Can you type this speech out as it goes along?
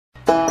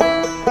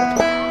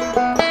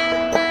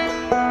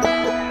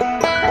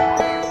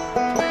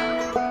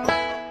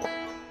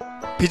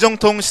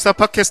비정통 시사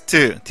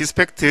팟캐스트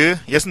디스팩트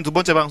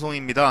 62번째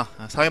방송입니다.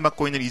 사회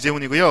맡고 있는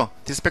이재훈이고요.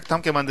 디스팩트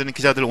함께 만드는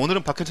기자들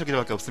오늘은 박현철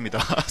기자밖에 없습니다.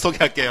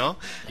 소개할게요.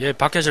 예,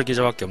 박현철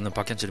기자밖에 없는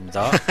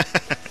박현철입니다.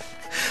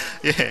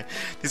 예,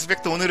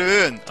 디스팩트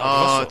오늘은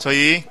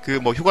저희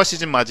휴가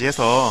시즌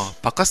맞이해서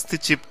팟캐스트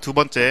집 두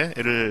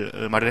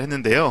번째를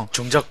마련했는데요.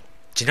 정작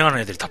진행하는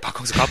애들이 다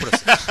박항서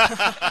가버렸어요.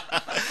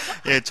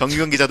 예,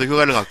 정규현 기자도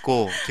휴가를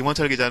갔고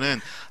김원철 기자는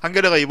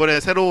한겨레가 이번에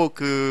새로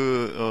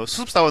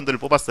수습 사원들을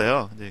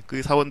뽑았어요. 이제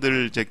그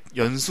사원들 이제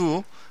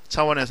연수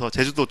차원에서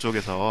제주도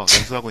쪽에서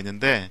연수하고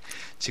있는데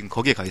지금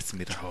거기에 가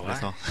있습니다.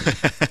 그래서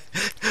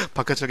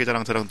박현철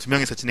기자랑 저랑 두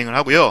명이서 진행을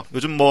하고요.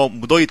 요즘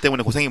무더위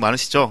때문에 고생이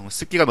많으시죠?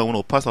 습기가 너무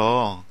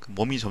높아서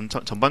몸이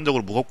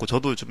전반적으로 무겁고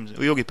저도 좀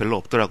의욕이 별로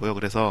없더라고요.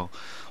 그래서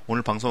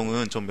오늘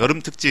방송은 좀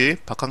여름 특집,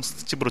 박항서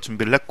특집으로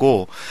준비를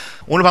했고,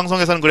 오늘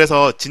방송에서는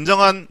그래서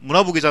진정한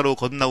문화부 기자로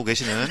거듭나고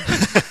계시는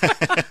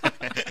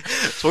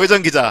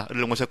조혜정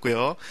기자를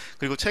모셨고요.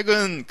 그리고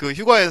최근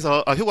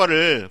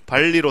휴가를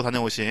발리로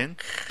다녀오신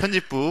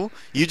편집부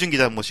이유준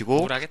기자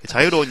모시고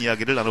자유로운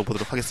이야기를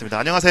나눠보도록 하겠습니다.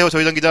 안녕하세요,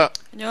 조혜정 기자.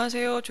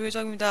 안녕하세요,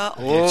 조혜정입니다.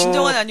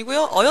 진정한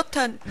아니고요,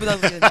 어엿한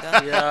문화부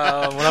기자입니다.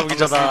 이야, 문화부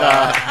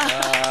기자다.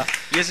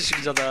 ESC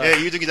기자다. 네,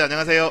 이유준 기자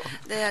안녕하세요.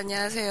 네,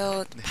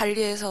 안녕하세요.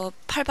 발리에서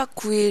 8박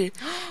 9일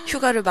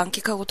휴가를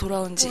만끽하고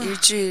돌아온 지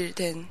일주일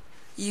된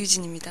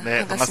이유진입니다.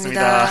 네,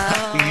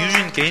 반갑습니다.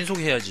 이유진 개인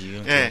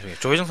소개해야지. 네.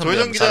 조혜정 선배.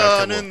 조혜정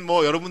기자는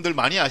여러분들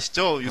많이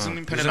아시죠?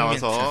 유승민 편에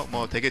나와서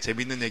되게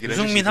재밌는 얘기를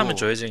해주시고. 유승민 하면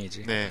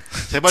조혜정이지. 네,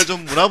 제발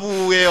좀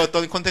문화부의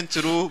어떤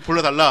콘텐츠로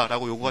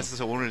불러달라라고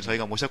요구하셔서 오늘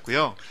저희가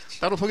모셨고요.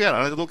 따로 소개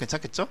안 해도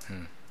괜찮겠죠?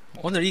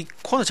 오늘 이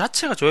코너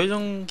자체가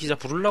조혜정 기자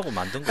부르려고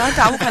만든 거예요.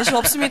 나한테 아무 관심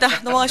없습니다.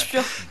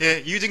 넘어가십시오.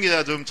 예, 이유진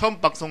기자 좀 처음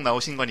방송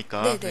나오신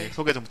거니까 네,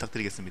 소개 좀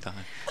부탁드리겠습니다.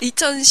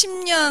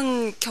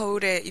 2010년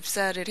겨울에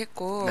입사를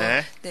했고,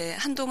 네,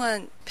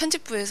 한동안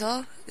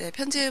편집부에서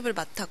편집을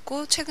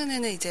맡았고,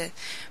 최근에는 이제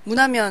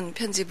문화면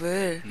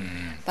편집을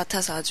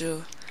맡아서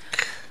아주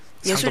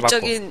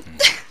예술적인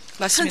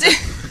맞습니다.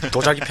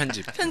 도자기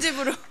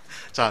편집으로.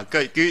 자,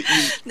 그러니까 이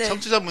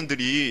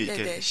청취자분들이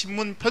이렇게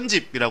신문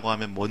편집이라고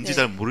하면 뭔지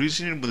잘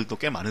모르시는 분들도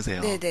꽤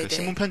많으세요.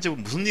 신문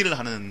편집은 무슨 일을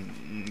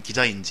하는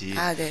기자인지,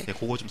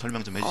 그거 좀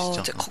설명 좀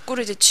해주시죠.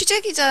 거꾸로 이제 취재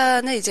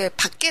기자는 이제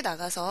밖에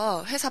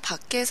나가서 회사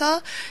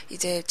밖에서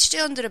이제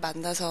취재원들을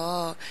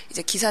만나서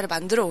이제 기사를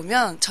만들어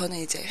오면 저는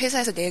이제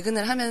회사에서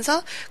내근을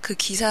하면서 그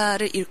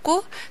기사를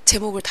읽고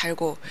제목을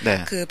달고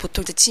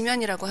보통 이제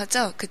지면이라고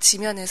하죠. 그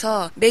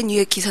지면에서 맨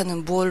위에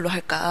기사는 무엇로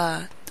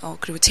할까.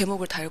 그리고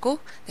제목을 달고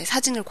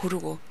사진을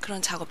고르고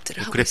그런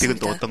작업들을 하고 있습니다. 그래픽은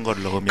또 어떤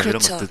걸 넣으면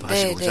이런 것들도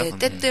하시고 그죠?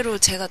 때때로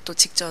제가 또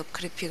직접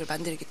그래픽을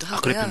만들기도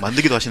하고요. 그래픽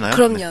만들기도 하시나요?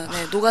 그럼요.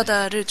 네,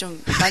 노가다를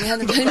좀 많이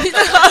하는 편입니다.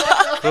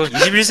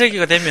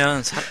 21세기가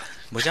되면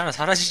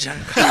사라지지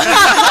않을까.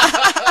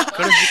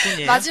 그런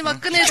직군이에요. 마지막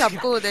끈을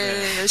잡고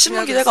열심히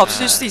신문 기자가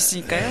없을 수도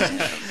있으니까요.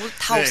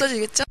 다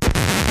없어지겠죠?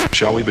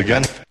 Shall we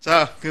begin?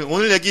 자,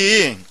 오늘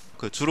얘기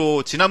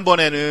주로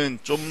지난번에는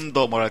좀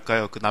더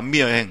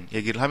남미 여행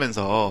얘기를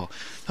하면서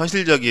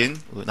현실적인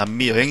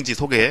남미 여행지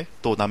소개,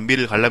 또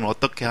남미를 가려면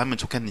어떻게 하면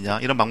좋겠느냐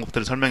이런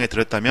방법들을 설명해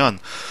드렸다면,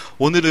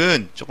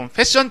 오늘은 조금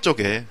패션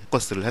쪽에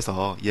포커스를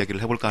해서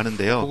이야기를 해볼까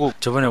하는데요.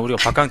 저번에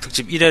우리가 박강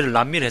특집 1회를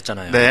남미를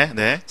했잖아요.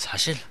 네.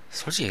 사실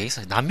솔직히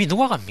얘기해서 남미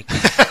누가 갑니까?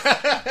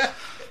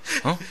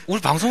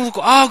 우리 방송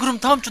듣고 그럼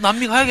다음 주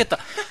남미 가야겠다.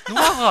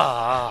 누가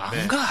가?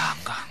 안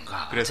가.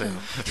 그래서요.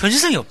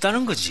 현실성이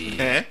없다는 거지.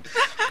 네.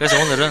 그래서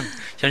오늘은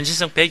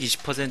현실성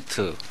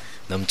 120%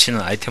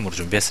 넘치는 아이템으로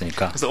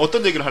준비했으니까. 그래서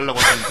어떤 얘기를 하려고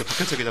하는지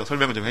박현철 기자가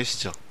설명을 좀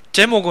해주시죠.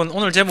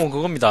 오늘 제목은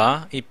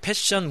그겁니다. 이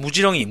패션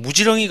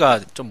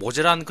무지렁이가 좀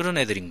모자란 그런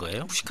애들인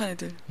거예요. 무식한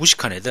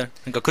애들.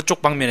 그러니까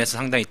그쪽 방면에서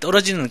상당히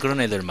떨어지는 그런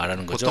애들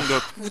말하는 거죠.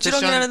 보통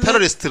패션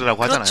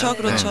테러리스트라고 하잖아요.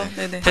 그렇죠.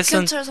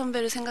 박현철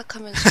선배를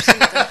생각하면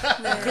좋습니다.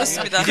 네.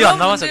 그렇습니다. 비디오 안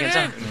나와서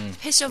괜찮아.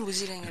 패션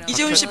무지랭이라고.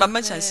 이재훈 씨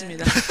만만치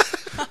않습니다.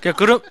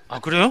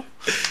 그래요?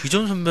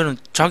 이전 선배는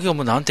자기가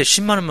나한테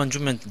 10만 원만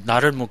주면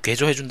나를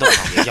개조해준다고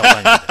얘기하고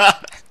다니는데.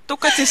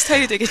 똑같은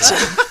스타일이 되겠죠.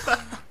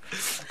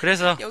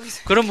 그래서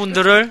그런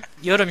분들을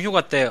여름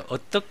휴가 때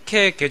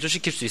어떻게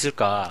개조시킬 수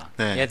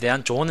있을까에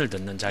대한 조언을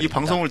듣는 자리입니다. 이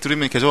방송을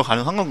들으면 개조가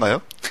가능한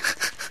건가요?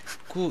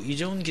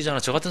 이재훈 기자나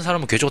저 같은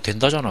사람은 개조가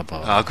된다잖아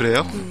봐. 아,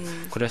 그래요?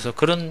 그래서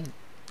그런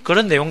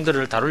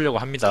내용들을 다루려고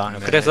합니다.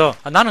 그래서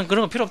나는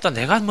그런 거 필요 없다.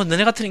 내가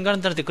너네 같은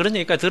인간들한테 그런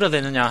얘기까지 들어야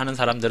되느냐 하는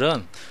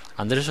사람들은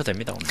안 들으셔도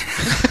됩니다. 오늘.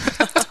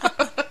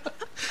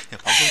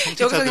 방송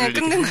청취자들을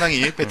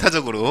상당히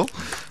배타적으로.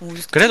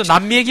 그래도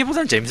남미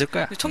얘기보다는 재밌을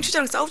거야.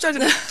 청취자랑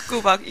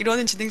싸우자고 막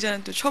이러는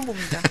진행자는 또 처음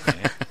봅니다.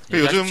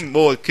 요즘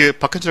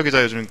박현철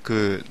기자 요즘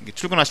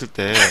출근하실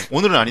때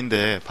오늘은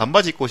아닌데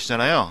반바지 입고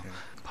오시잖아요.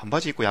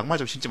 반바지 입고 양말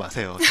좀 신지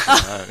마세요.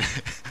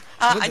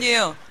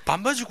 아니에요.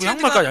 반바지 입고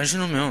양말까지 안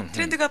신으면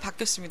트렌드가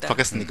바뀌었습니다.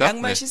 바뀌었습니까?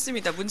 양말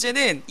신습니다.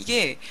 문제는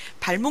이게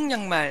발목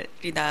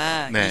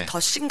양말이나 이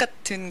덧신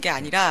같은 게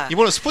아니라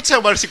이번엔 스포츠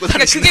양말을 신고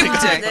다니시는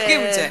그게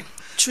문제.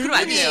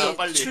 줄무늬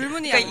빨리.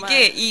 줄무늬 그러니까 양말.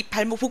 이게 이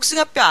발목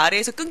복숭아뼈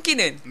아래에서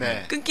끊기는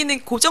네.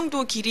 그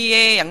정도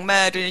길이의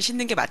양말을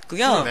신는 게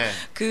맞고요. 네.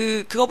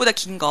 그거보다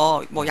긴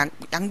거 뭐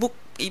양복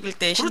입을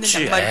때 신는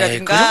그렇지.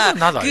 양말이라든가 에이, 그 정도는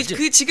나도 알지.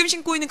 그 지금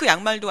신고 있는 그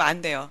양말도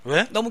안 돼요.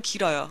 왜? 너무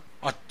길어요.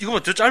 아, 이거 뭐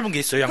저 짧은 게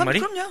있어요, 양말이?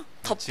 그럼요.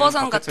 덮버선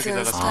지금 같은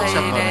바깥쪽에다가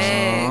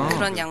스타일의 아.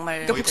 그런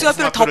양말. 그러니까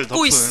복숭아뼈를 덮고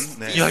덮은,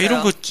 있어요. 야,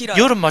 이런 거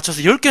길어요. 여름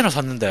맞춰서 10개나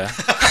샀는데.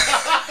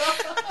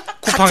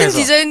 같은 쿠팡에서.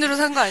 디자인으로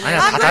산 거 아니에요? 아니야,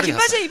 다 아, 다르게 긴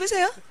바지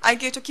입으세요? 아,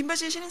 이게 저 긴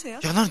바지 신으세요?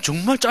 야, 나는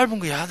정말 짧은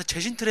거, 야,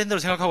 최신 트렌드로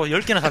생각하고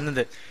 10개나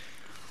샀는데.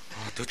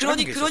 아, 더 짧은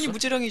게 그러니 있었어?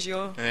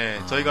 무지렁이죠. 네,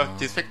 저희가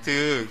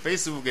디스팩트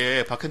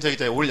페이스북에 박현철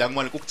기자의 올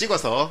양말을 꼭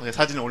찍어서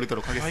사진을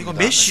올리도록 아, 하겠습니다. 이거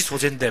메쉬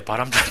소재인데,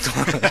 바람 잘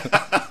통하는.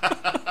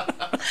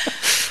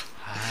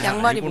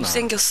 양말이 아니구나.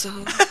 못생겼어.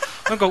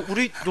 그러니까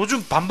우리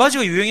요즘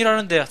반바지가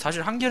유행이라는데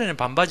사실 한겨레는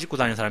반바지 입고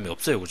다니는 사람이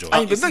없어요, 그죠?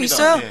 아니, 몇 명 있습니다.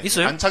 있어요? 네.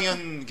 있어요?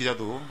 안창현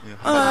기자도. 예,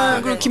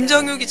 그리고 네.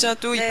 김정유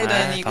기자도 네. 입고 네.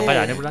 다니고. 반바지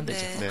안 해볼란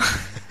되지. 네. 네.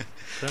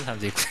 그런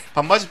사람도 있고.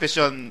 반바지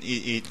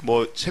패션이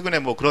뭐 최근에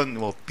뭐 그런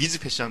뭐 비즈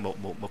패션 뭐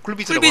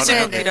쿨비즈라고 쿨비즈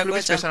하나요? 이라고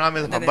쿨비즈 하죠. 패션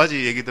하면서 네네.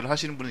 반바지 얘기들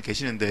하시는 분이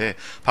계시는데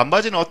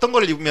반바지는 어떤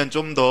걸 입으면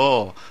좀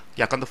더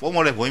약간 더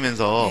포멀해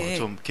보이면서 네.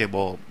 좀 이렇게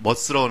뭐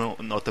멋스러운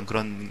어떤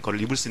그런 걸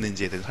입을 수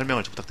있는지에 대해서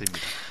설명을 좀 부탁드립니다.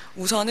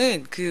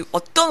 우선은 그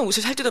어떤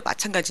옷을 살 때도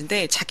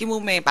마찬가지인데 자기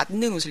몸에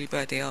맞는 옷을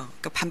입어야 돼요.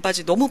 그러니까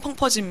반바지 너무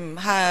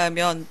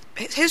펑퍼짐하면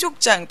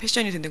해수욕장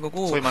패션이 되는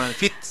거고. 소위 말하는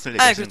핏을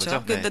아, 얘기하시는 그렇죠.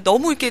 거죠? 근데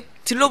너무 이렇게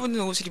들러붙는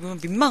옷을 입으면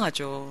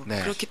민망하죠.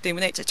 네. 그렇기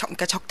때문에 이제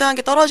그러니까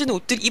적당하게 떨어지는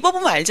옷들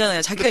입어보면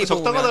알잖아요. 자기가 근데 또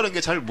입어보면. 적당하다는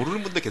게 잘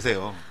모르는 분들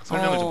계세요.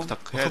 설명을 좀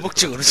부탁해야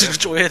허벅지 될것 어느 같아요. 식으로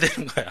쪼여야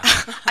되는 거야.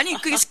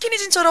 아니 그게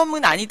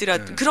스키니진처럼은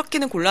아니더라도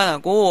그렇게는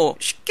곤란하고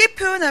쉽게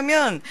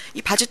표현하면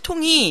이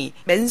바지통이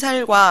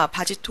맨살과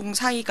바지통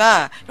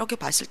사이가 이렇게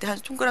봤을 때 한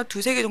손가락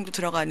두세 개 정도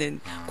들어가는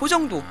그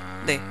정도.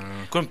 네.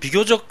 그럼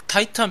비교적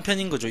타이트한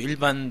편인 거죠,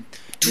 일반.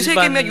 두세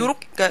일반- 개면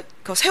요렇게 그러니까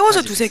그거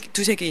세워서 바지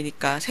두세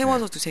개니까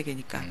세워서 두세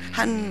개니까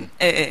한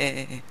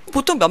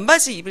보통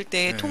면바지 입을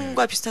때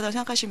통과 비슷하다고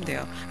생각하시면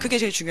돼요. 그게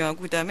제일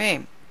중요하고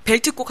그다음에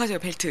벨트 꼭 하세요.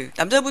 벨트.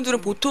 남자분들은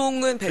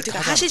보통은 벨트 다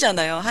하잖아.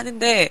 하시잖아요.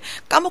 하는데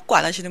까먹고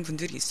안 하시는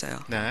분들이 있어요.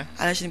 네.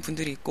 안 하시는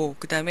분들이 있고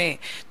그다음에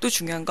또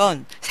중요한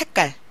건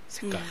색깔.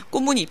 색깔.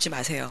 꽃무늬 입지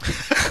마세요.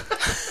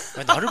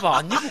 아니, 나를 봐,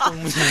 안 입을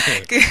꽃무늬.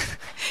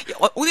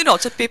 오늘은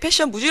어차피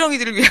패션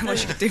무지렁이들을 위한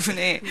것이기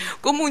때문에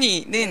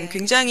꽃무늬는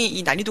굉장히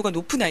이 난이도가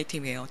높은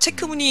아이템이에요.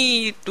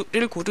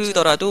 체크무늬를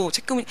고르더라도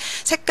체크무늬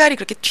색깔이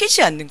그렇게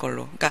튀지 않는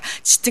걸로. 그러니까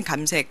짙은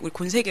감색, 우리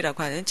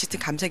곤색이라고 하는 짙은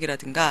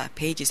감색이라든가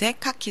베이지색,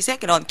 카키색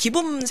이런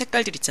기본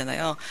색깔들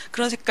있잖아요.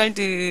 그런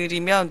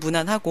색깔들이면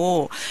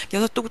무난하고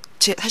그래서 또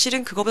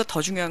사실은 그거보다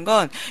더 중요한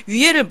건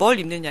위에를 뭘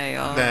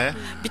입느냐예요. 네.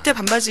 밑에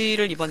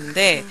반바지를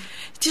입었는데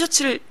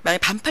티셔츠를 만약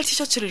반팔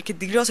티셔츠를 이렇게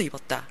늘려서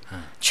입었다.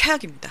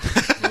 최악입니다.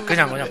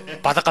 그냥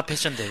바닷가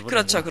패션 돼.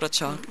 그렇죠,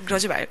 그렇죠.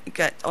 그러지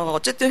그러니까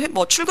어쨌든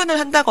뭐 출근을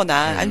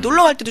한다거나 아니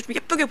놀러 갈 때도 좀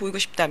예쁘게 보이고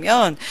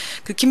싶다면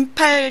그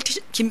긴팔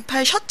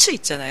셔츠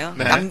있잖아요.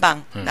 네.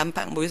 남방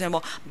뭐 요새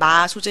뭐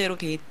마 소재로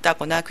돼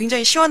있다거나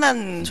굉장히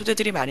시원한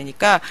소재들이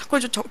많으니까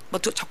그걸 좀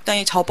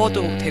적당히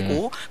접어도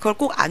되고 그걸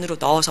꼭 안으로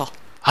넣어서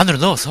안으로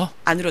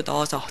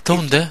넣어서?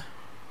 더운데?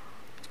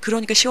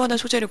 그러니까 시원한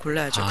소재를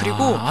골라야죠. 아,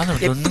 그리고 안으로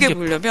넣는 예쁘게 게-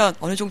 보려면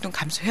어느 정도는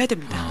감수해야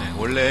됩니다. 네,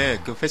 원래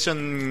그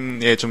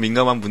패션에 좀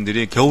민감한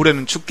분들이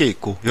겨울에는 춥게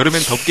입고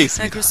여름엔 덥게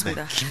입습니다. 네,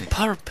 그렇습니다.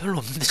 긴팔 별로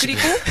없는데, 집에.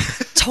 그리고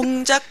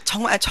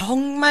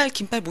정말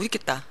긴팔 못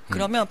입겠다.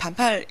 그러면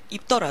반팔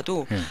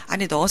입더라도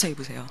안에 넣어서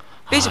입으세요.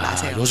 빼지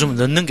마세요. 요즘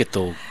넣는 게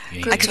또.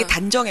 아, 그게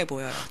단정해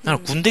보여요.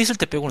 나는 군대 있을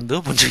때 빼고는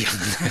넣어본 적이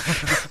없는데.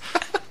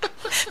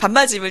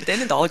 반바지 입을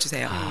때는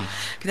넣어주세요.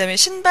 그다음에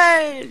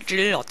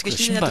신발을 어떻게 그래,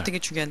 신느냐도 신발. 되게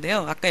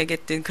중요한데요. 아까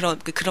얘기했던 그런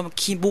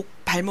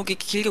발목이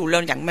길게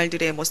올라오는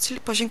양말들에 뭐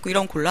슬리퍼 신고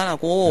이런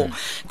곤란하고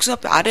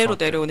복숭아뼈 아래로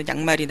내려오는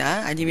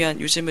양말이나 아니면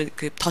요즘은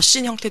그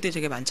덧신 형태들이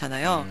되게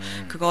많잖아요.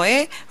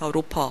 그거에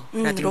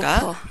로퍼라든가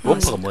로퍼.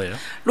 로퍼가 뭐예요?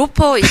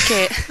 로퍼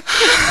이렇게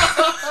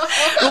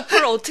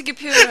로퍼를 어떻게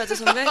표현을 하죠,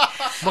 선배?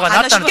 뭐가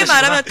단화 낫다는 쉽게 뜻이구나.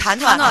 말하면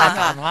단화.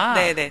 단화.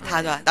 네네,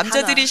 단화.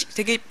 남자들이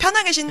되게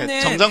편하게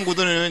신는 정장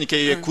구두는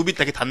이렇게 굽이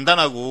되게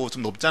단단하고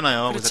좀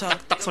높잖아요. 그래서 그렇죠.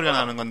 딱딱 소리가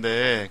나는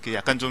건데 그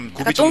약간 좀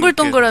굽이 약간 좀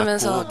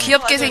동글동글하면서 이렇게 낮고.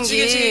 귀엽게 맞아요.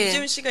 지금 생긴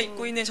이재훈 씨가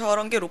입고 있는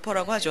저런 게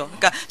로퍼라고 하죠.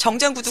 그러니까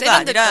정장 구두가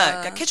세련됐다. 아니라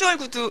그러니까 캐주얼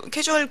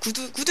구두의 종류의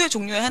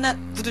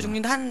구두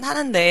종류는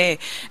하나인데,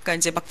 그러니까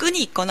이제 막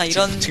끈이 있거나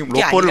이런 지금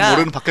게 로퍼를 아니라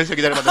모르는 박현석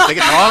기자를 만나 되게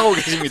당황하고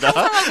계십니다.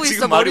 상상하고 있어,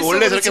 지금 말이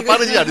원래 머릿속으로 저렇게 지금.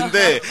 빠르지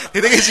않은데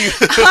되게 지금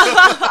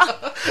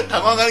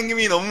당황하는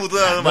힘이 너무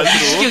묻어나는 말투로.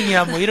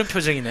 시경이야, 뭐 이런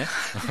표정이네.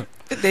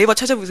 네이버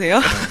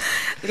찾아보세요.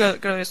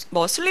 그럼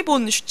뭐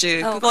슬리본 슈즈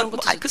그런 그건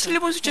것도 그 좋죠.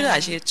 슬리본 슈즈는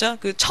아시겠죠?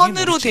 그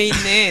천으로 돼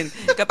있는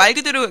그러니까 말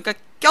그대로 그러니까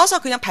껴서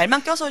그냥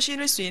발만 껴서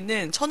신을 수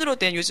있는 천으로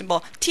된 요즘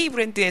뭐 T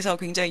브랜드에서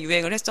굉장히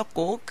유행을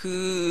했었고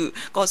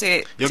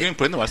그것에 여기는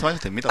브랜드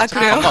말씀하셔도 됩니다. 아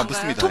그래요? 광고 안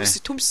붙습니다.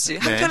 톰스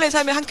한 네. 켤레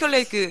사면 한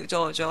켤레 그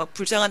저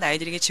불쌍한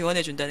아이들에게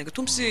지원해 준다는 그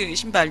톰스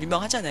신발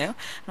유명하잖아요.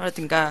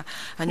 라든가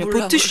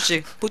아니면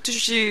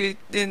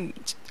보트슈즈는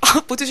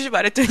보트슈즈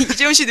말했더니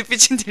이재훈 씨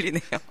눈빛이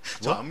들리네요.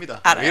 저 압니다.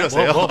 알아요. 왜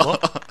이러세요?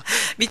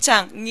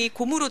 밑창이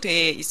고무로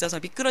돼 있어서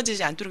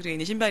미끄러지지 않도록 되어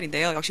있는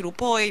신발인데요. 역시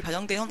로퍼의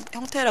변형된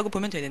형태라고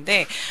보면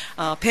되는데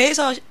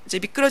배에서 이제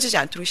미끄러지지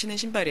않도록 신는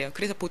신발이에요.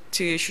 그래서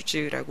보트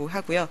슈즈라고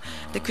하고요.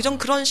 근데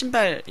그런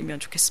신발이면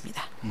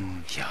좋겠습니다.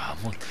 야,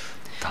 뭐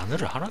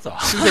단어를 하나도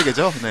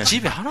신세계죠? 네.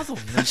 집에 하나도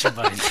없는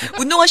신발인데.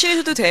 운동화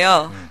신으셔도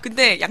돼요.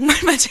 근데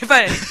양말만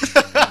제발.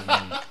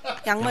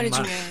 양말이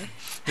중요해.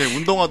 네,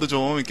 운동화도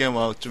좀 이렇게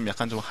막 좀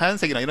약간 좀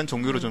하얀색이나 이런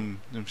종류로 좀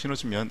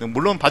신으시면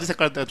물론 바지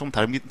색깔 따라 좀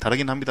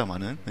다르긴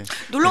합니다만은. 네.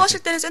 놀러 가실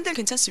때는 샌들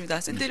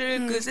괜찮습니다.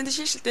 샌들을 그 샌들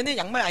신으실 때는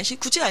양말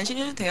굳이 안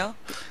신으셔도 돼요.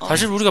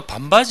 사실 우리가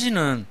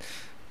반바지는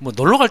뭐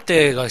놀러 갈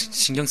때가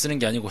신경 쓰는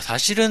게 아니고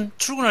사실은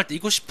출근할 때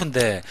입고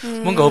싶은데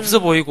뭔가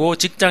없어 보이고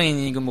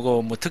직장인이고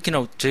뭐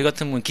특히나 저희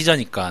같은 건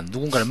기자니까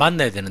누군가를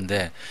만나야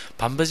되는데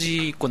반바지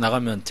입고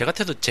나가면 제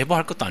같아도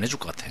제보할 것도 안 해줄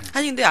것 같아요.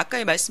 아니 근데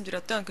아까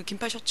말씀드렸던 그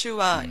긴팔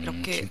셔츠와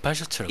긴팔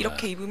셔츠를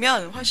이렇게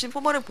입으면 훨씬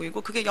포멀해 보이고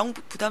그게 영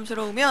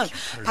부담스러우면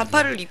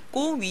반팔을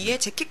입고 위에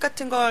재킷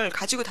같은 걸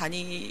가지고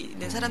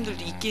다니는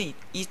사람들도 있긴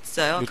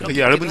있어요.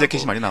 되게 얇은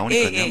재킷이 많이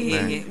나오니까요.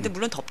 예. 네. 근데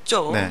물론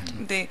덥죠. 네.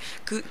 근데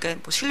그러니까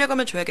뭐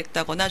실내감을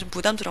줘야겠다거나 좀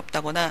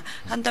부담스럽다거나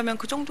한다면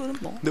그 정도는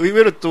뭐. 근데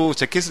의외로 또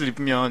재킷을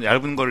입으면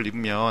얇은 거를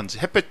입으면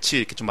햇볕이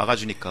이렇게 좀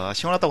막아주니까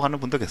시원하다고 하는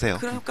분도 계세요.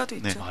 그런 효과도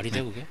있죠. 말이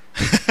돼 그게?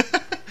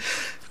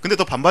 근데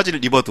또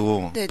반바지를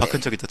입어도 네네.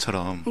 박현철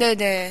기자처럼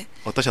네네.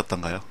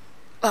 어떠셨던가요?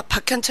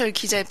 박현철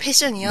기자의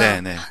패션이요.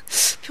 네네.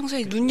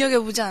 평소에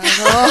눈여겨보지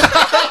않아서.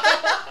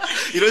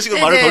 이런 식으로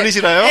네네. 말을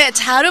돌리시나요? 네,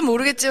 잘은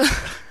모르겠지만.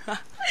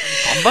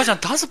 반바지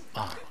한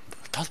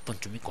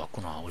 5번쯤 입고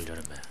왔구나 올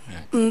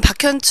여름에.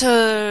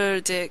 박현철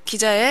이제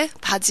기자의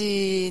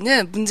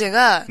바지는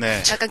문제가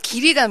네. 약간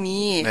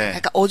길이감이 네.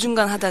 약간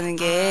어중간하다는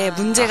게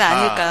문제가 아하,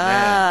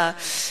 아닐까.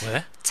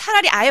 왜?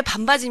 차라리 아예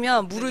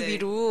반바지면 무릎 네네.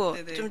 위로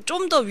네네.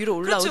 좀 더 위로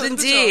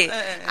올라오든지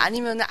그렇죠. 네.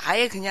 아니면은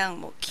아예 그냥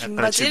뭐 긴 약간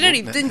바지를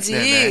지금, 입든지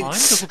네. 아니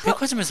근데 그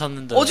백화점에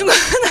샀는데.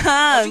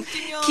 어중간한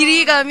어중뛰면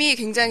길이감이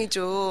굉장히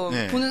좀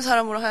네. 보는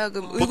사람으로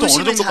하여금 보통 어느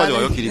의구심을 정도까지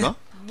와요, 자는 길이가?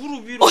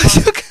 무릎 위로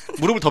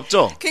무릎을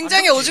덮죠?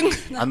 굉장히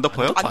어중간한 안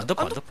덮어요? 안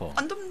덮어.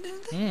 안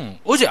덮는데.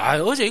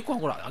 어제 입고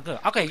한 거라.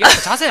 아까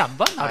얘기했다. 자세히 안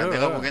봐? 아, 나를.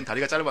 내가 보기엔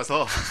다리가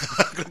짧아서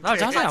나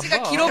자세히 안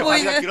바지가 봐. 길어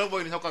보이는- 다리가 길어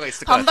보이는 효과가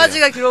있을 것 같아요.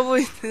 반바지가 길어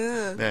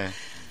보이는 네.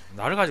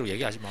 나를 가지고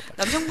얘기하지 마. 빨리.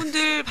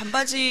 남성분들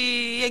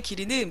반바지의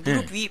길이는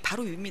무릎 위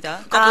바로 위입니다.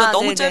 아, 그러니까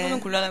너무 네네. 짧으면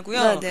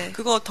곤란하고요. 네네.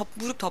 그거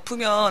무릎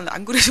덮으면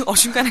안 그래도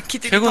어중간한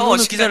키들이 최근 더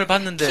어느 어중간한 기사를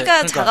봤는데 키가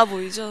그러니까 작아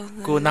보이죠.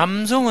 네. 그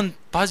남성은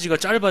바지가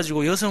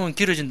짧아지고 여성은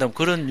길어진다는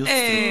그런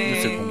예.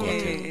 뉴스를 본 것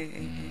같아요. 예.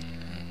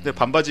 근데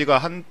반바지가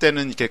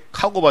한때는 이렇게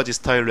카고 바지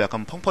스타일로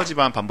약간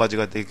펑퍼짐한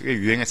반바지가 되게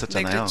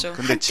유행했었잖아요. 네, 그렇죠.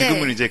 근데 한때.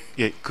 지금은 이제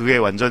그게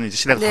완전히 이제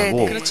시대가 네, 가고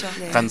네, 그렇죠.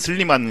 네. 약간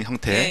슬림한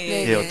형태의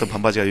네, 네. 어떤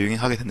반바지가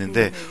유행하게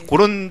됐는데 네.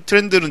 그런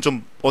트렌드는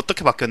좀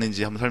어떻게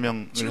바뀌었는지 한번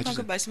설명을 지금 해주세요.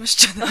 방금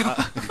말씀하셨잖아요.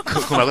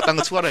 그거 말고 딴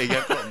거 추가로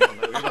얘기할 거 없는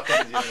건가요? 왜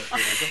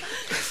바뀌었는지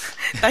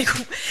나 이거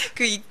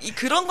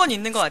그런 건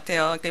있는 것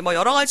같아요. 그러니까 뭐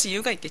여러 가지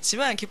이유가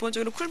있겠지만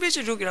기본적으로 쿨비즈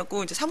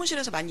룩이라고 이제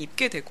사무실에서 많이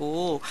입게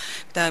되고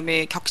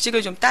그다음에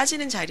격식을 좀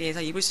따지는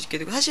자리에서 입을 수 있게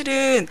되고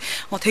사실은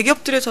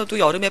대기업들에서도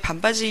여름에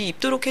반바지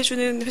입도록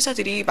해주는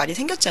회사들이 많이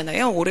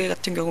생겼잖아요. 올해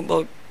같은 경우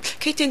뭐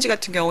KTNG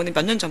같은 경우는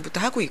몇 년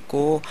전부터 하고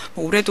있고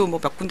뭐 올해도 뭐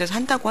몇 군데서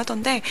한다고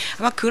하던데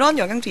아마 그런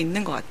영향도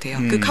있는 것 같아요.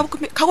 그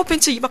카고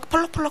팬츠 막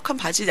펄럭펄럭한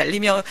바지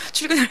날리며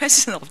출근을 할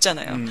수는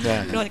없잖아요.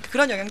 네. 그러니까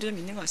그런 영향도 좀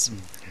있는 것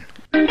같습니다.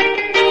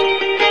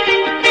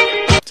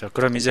 자,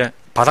 그럼 이제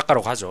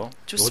바닷가로 가죠.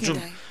 좋습니다.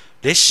 요즘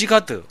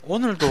래시가드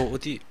오늘도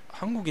어디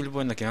한국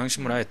일보였나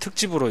경향신문 아예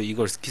특집으로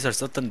이걸 기사를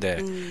썼던데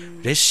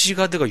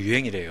래시가드가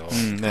유행이래요.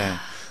 네.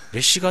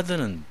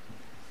 래시가드는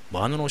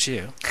뭐 하는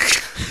옷이에요?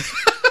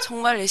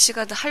 정말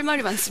래시가드 할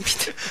말이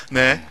많습니다.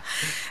 네.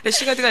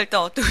 래시가드가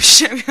일단 어떤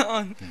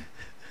옷이냐면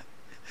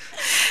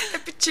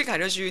햇빛을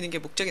가려주는 게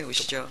목적인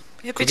옷이죠.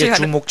 그게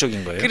주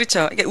목적인 거예요?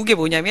 그렇죠. 이게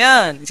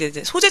뭐냐면 이제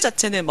소재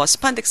자체는 뭐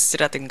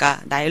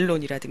스판덱스라든가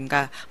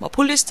나일론이라든가 뭐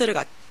폴리스테르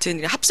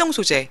같은 합성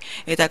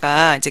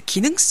소재에다가 이제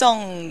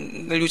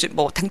기능성을 요즘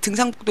뭐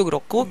등산복도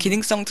그렇고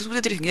기능성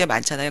소재들이 굉장히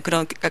많잖아요.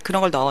 그러니까 그런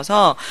걸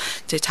넣어서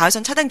이제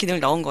자외선 차단 기능을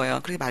넣은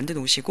거예요. 그렇게 만든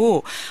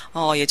옷이고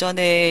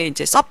예전에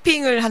이제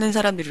서핑을 하는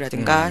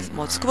사람들이라든가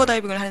뭐 스쿠버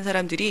다이빙을 하는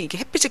사람들이 이게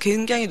햇빛에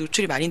굉장히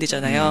노출이 많이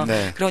되잖아요.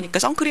 네. 그러니까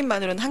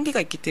선크림만으로는 한계가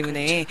있기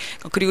때문에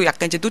그리고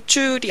약간 이제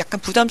노출이 약간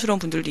부담스러운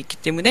분들도 있기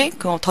때문에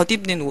그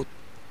덧입는 옷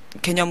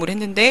개념으로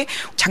했는데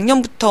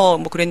작년부터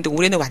뭐 그랬는데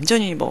올해는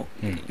완전히 뭐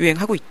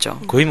유행하고 있죠.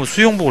 거의 뭐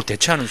수영복을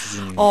대체하는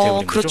수준이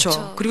되어버린 그렇죠. 거죠?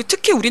 그렇죠. 그리고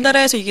특히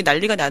우리나라에서 이게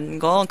난리가 난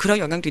건 그런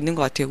영향도 있는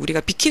것 같아요.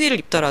 우리가 비키니를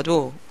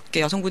입더라도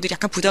여성분들이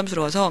약간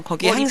부담스러워서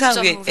거기에 뭐 항상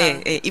입죠, 위에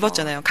항상.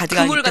 입었잖아요.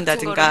 가디건 그물 같은 거를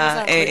입는다든가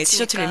항상 걸치니까.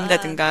 티셔츠를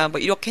입는다든가 뭐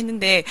이렇게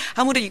했는데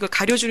아무래도 이걸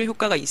가려주는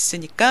효과가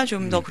있으니까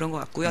좀 더 그런 것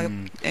같고요.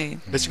 예.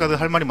 래시가드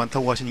할 말이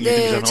많다고 하시는 네,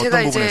 이등 기자는 제가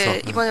어떤 이제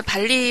부분에서? 이번에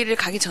발리를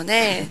가기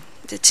전에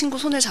이제 친구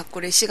손을 잡고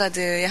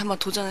래시가드에 한번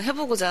도전을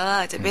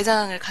해보고자 이제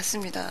매장을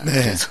갔습니다. 네.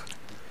 그래서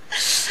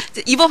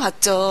이제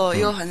입어봤죠.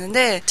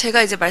 입어봤는데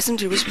제가 이제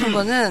말씀드리고 싶은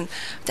거는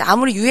이제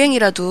아무리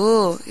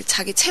유행이라도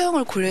자기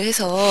체형을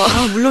고려해서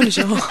아,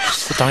 물론이죠.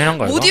 그 당연한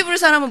거예요. 못 입을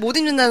사람은 못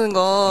입는다는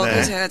거. 네.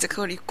 그래서 제가 이제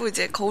그걸 입고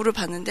이제 거울을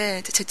봤는데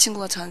이제 제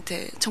친구가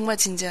저한테 정말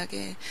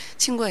진지하게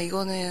친구야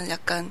이거는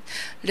약간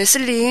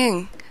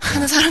레슬링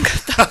하는 사람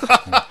같다고.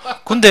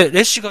 근데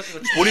래시가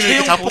본인을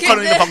이렇게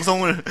자폭하는 있는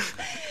방송을.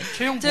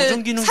 체형 이제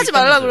보정 기능 사지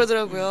말라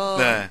그러더라고요.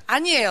 네.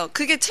 아니에요.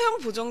 그게 체형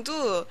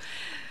보정도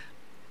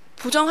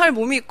보정할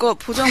몸이 있고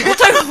보정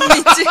못할 몸이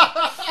있지.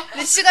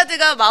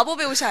 래시가드가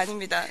마법의 옷이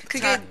아닙니다.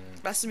 그게 자,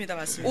 맞습니다.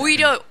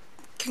 오히려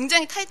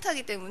굉장히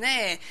타이트하기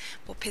때문에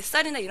뭐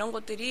뱃살이나 이런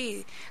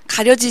것들이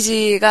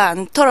가려지지가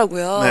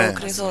않더라고요. 네,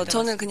 그래서 맞습니다.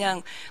 저는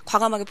그냥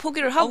과감하게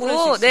포기를 하고, 억울할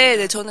수 있습니다.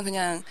 네, 저는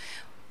그냥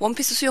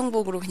원피스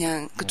수영복으로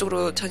그냥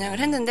그쪽으로 전향을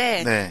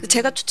했는데 네.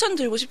 제가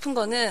추천드리고 싶은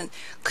거는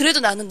그래도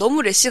나는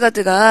너무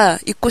래시가드가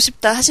입고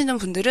싶다 하시는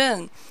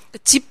분들은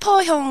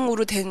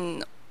지퍼형으로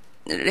된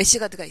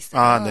래시가드가 있어요.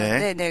 아, 네.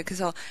 네네.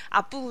 그래서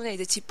앞부분에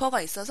이제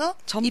지퍼가 있어서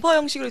점퍼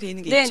형식으로 돼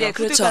있는 게 네네, 있죠.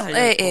 그렇죠. 후드가 예,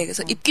 달려있고. 예.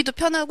 그래서 입기도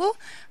편하고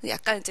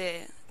약간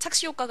이제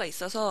착시 효과가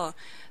있어서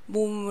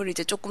몸을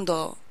이제 조금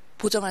더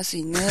보정할 수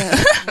있는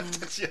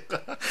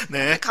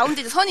네.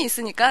 가운데 이제 선이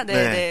있으니까 네.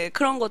 네.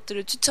 그런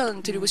것들을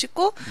추천드리고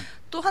싶고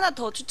또 하나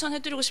더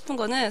추천해드리고 싶은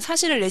거는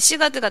사실은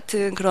래시가드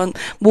같은 그런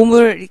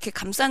몸을 이렇게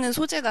감싸는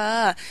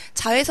소재가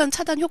자외선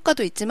차단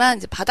효과도 있지만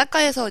이제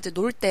바닷가에서 이제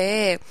놀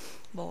때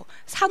뭐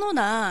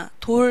산호나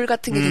돌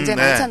같은 게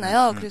굉장히 네.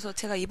 많잖아요. 그래서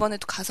제가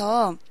이번에도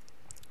가서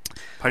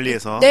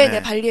발리에서.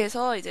 네,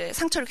 발리에서 이제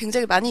상처를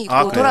굉장히 많이 입고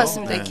아, 그래요?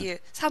 돌아왔습니다. 네. 이게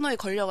산호에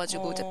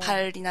걸려가지고 이제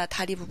발이나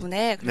다리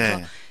부분에 네.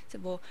 그래서 이제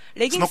뭐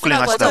스노클링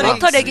레깅스라고 하죠. 하시다가?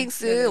 워터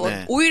레깅스.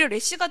 네. 오히려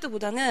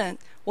래시가드보다는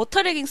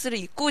워터 레깅스를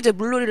입고 이제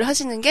물놀이를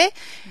하시는 게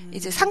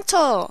이제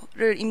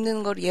상처를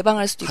입는 걸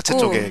예방할 수도 하체 있고,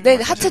 쪽에 네,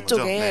 말씀하시는 하체 거죠?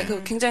 쪽에 네.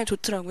 그 굉장히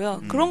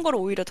좋더라고요. 그런 거를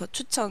오히려 더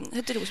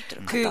추천해드리고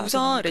싶더라고요. 그 갔다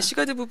우선 와서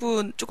래시가드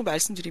부분 조금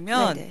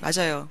말씀드리면 네네.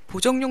 맞아요.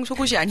 보정용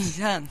속옷이 아닌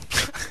이상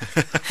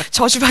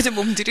저주받은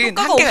몸들은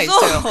효과가 한계가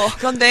없어. 있어요.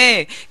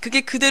 그런데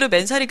그게 그대로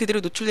맨살이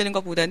그대로 노출되는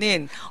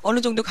것보다는 어느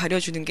정도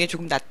가려주는 게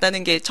조금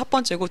낫다는 게 첫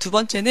번째고 두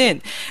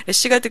번째는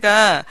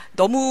래시가드가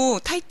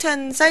너무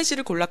타이트한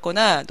사이즈를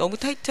골랐거나 너무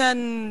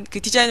타이트한 그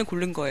디자인을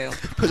고른 거예요.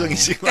 표정이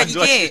지금 그러니까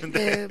안 이게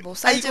좋아지는데. 네, 뭐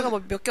사이즈가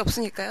뭐 몇 개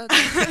없으니까요.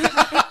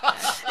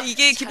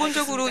 이게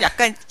기본적으로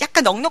약간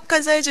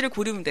넉넉한 사이즈를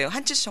고르면 돼요.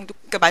 한 치수 정도.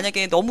 그러니까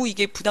만약에 너무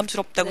이게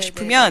부담스럽다고 네,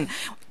 싶으면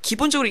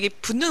기본적으로 이게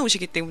붙는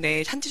옷이기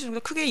때문에 한 치수 정도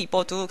크게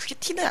입어도 크게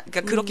티는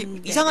그러니까 그렇게 네,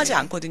 이상하지 네.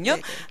 않거든요.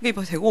 네, 네. 그게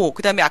입어도 되고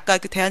그다음에 아까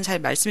그 대안 잘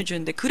말씀해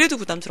주는데 그래도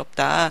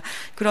부담스럽다.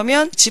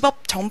 그러면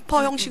집업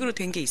점퍼 형식으로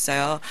된 게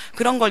있어요.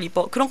 그런 걸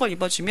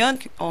입어주면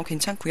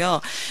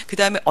괜찮고요.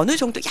 그다음에 어느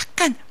정도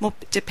약간 뭐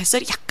이제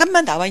뱃살이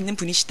약간만 나와 있는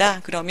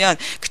분이시다. 그러면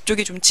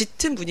그쪽에 좀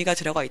짙은 무늬가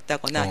들어가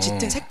있다거나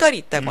짙은 색깔이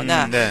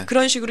있다거나 네.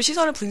 그런 식으로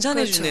시선을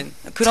분산해주는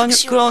그런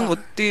착시효과.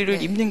 옷들을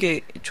네. 입는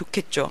게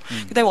좋겠죠.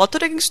 그다음에 워터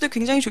레깅스도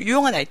굉장히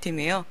유용한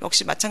아이템이에요.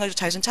 역시 마찬가지로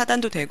자외선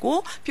차단도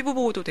되고 피부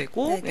보호도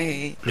되고. 네네.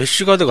 네.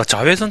 래시가드가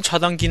자외선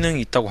차단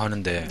기능이 있다고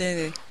하는데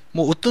네네.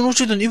 뭐 어떤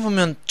옷이든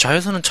입으면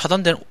자외선은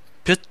차단되는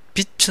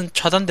빛은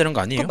차단되는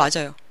거 아니에요? 그건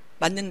맞아요.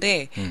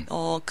 맞는데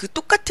그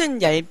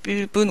똑같은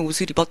얇은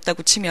옷을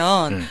입었다고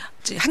치면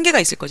이제 한계가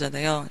있을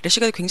거잖아요.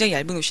 래시가드 굉장히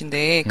얇은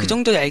옷인데 그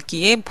정도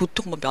얇기에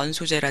보통 뭐 면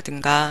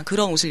소재라든가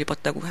그런 옷을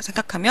입었다고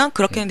생각하면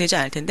그렇게는 되지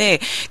않을 텐데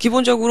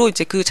기본적으로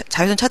이제 그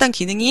자외선 차단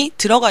기능이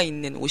들어가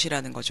있는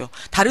옷이라는 거죠.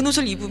 다른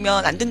옷을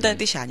입으면 안 된다는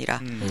뜻이 아니라.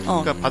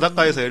 그러니까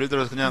바닷가에서 예를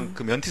들어서 그냥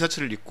그 면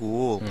티셔츠를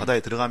입고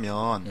바다에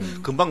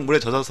들어가면 금방 물에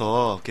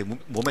젖어서 이렇게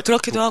몸에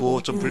그렇기도 붙고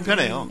하고. 좀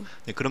불편해요.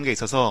 네, 그런 게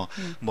있어서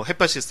뭐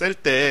햇볕이 셀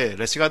때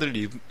래시가드를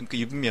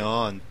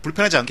입으면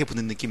불편하지 않게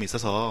붙는 느낌이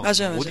있어서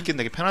맞아요, 옷 맞아요. 입기는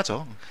되게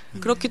편하죠.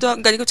 그렇기도 하고,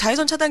 그러니까 이거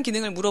자외선 차단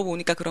기능을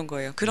물어보니까 그런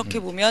거예요. 그렇게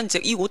보면 이제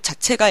이 옷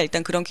자체가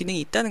일단 그런 기능이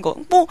있다는 거.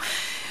 뭐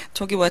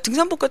저기 뭐야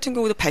등산복 같은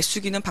경우도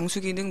발수 기능, 방수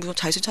기능, 무슨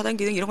자외선 차단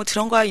기능 이런 거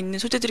들어가 있는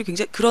소재들이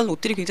굉장히 그런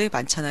옷들이 굉장히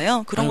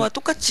많잖아요. 그런 거와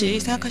똑같이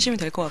생각하시면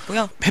될 것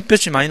같고요.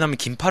 햇볕이 많이 나면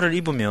긴팔을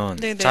입으면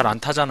네네. 잘 안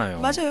타잖아요.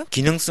 맞아요.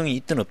 기능성이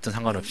있든 없든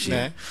상관없이.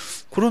 네.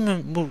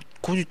 그러면 뭐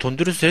굳이 돈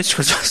들여서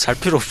래시가드 살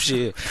필요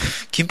없이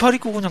긴팔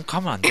입고 그냥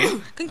가면 안 돼요?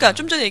 그러니까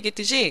좀 전에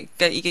얘기했듯이,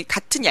 그러니까 이게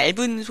같은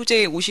얇은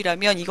소재의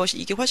옷이라면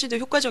이게 훨씬 더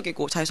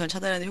효과적이고 자외선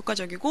차단하는 데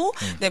효과적이고,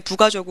 네,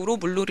 부가적으로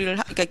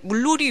그러니까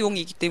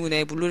물놀이용이기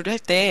때문에 물놀이를 할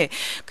때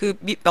그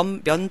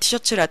면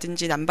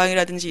티셔츠라든지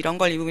난방이라든지 이런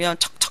걸 입으면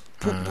척척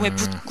몸에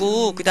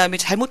붙고 그다음에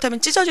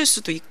잘못하면 찢어질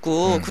수도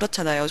있고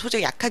그렇잖아요.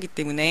 소재가 약하기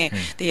때문에.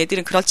 근데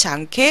얘들은 그렇지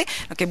않게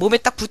이렇게 몸에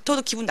딱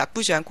붙어도 기분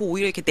나쁘지 않고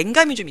오히려 이렇게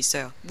냉감이 좀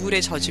있어요.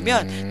 물에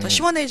젖으면 더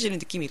시원해지는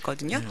느낌이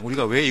있거든요.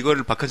 우리가 왜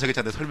이거를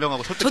박한석이한테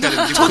설명하고 설득해야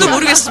되는지 저도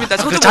모르겠습니다.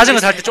 저도 그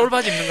자전거 탈 때 모르겠습니다.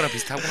 쫄바지 입는 거랑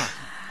비슷하구나.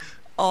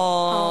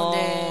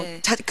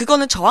 네.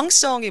 그거는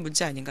저항성의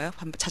문제 아닌가요?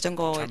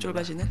 자전거의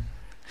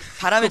쫄바지는?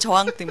 바람의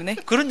저항 때문에?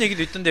 그런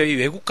얘기도 있던데요. 이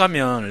외국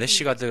가면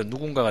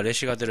누군가가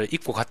래시가드를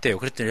입고 갔대요.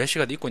 그랬더니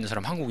래시가드 입고 있는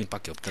사람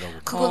한국인밖에 없더라고.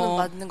 그거는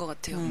맞는 것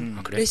같아요.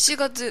 아, 그래?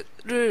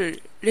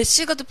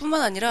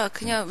 래시가드뿐만 아니라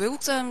그냥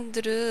외국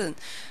사람들은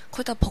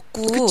거의 다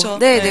벗고. 그쵸.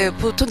 네네.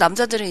 보통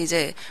남자들은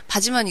이제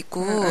바지만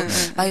입고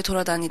많이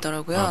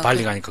돌아다니더라고요. 아,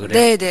 빨리 가니까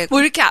그래? 네네. 뭐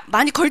이렇게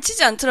많이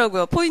걸치지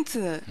않더라고요,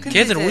 포인트는.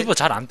 걔들은 우리보다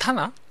잘 안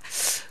타나?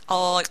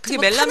 그게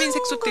뭐 멜라민 타는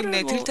색소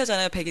때문에 거를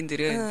들타잖아요,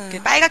 백인들은.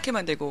 그게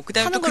빨갛게만 되고. 그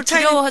다음에 타는 또 걸 그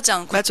차이는. 두려워하지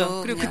않고. 맞아.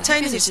 또 그리고 그냥 그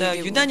차이는 햇빛을 있어요.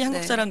 즐기고. 유난히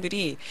한국 네.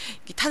 사람들이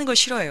타는 걸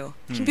싫어해요.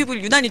 흰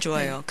피부를 유난히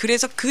좋아해요.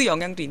 그래서 그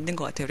영향도 있는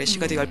것 같아요.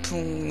 래시가드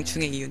열풍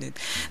중의 이유는.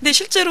 근데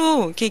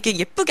실제로 이게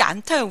예쁘게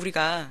안 타요,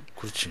 우리가.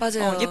 그렇지.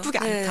 맞아요. 예쁘게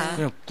안 타.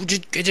 그냥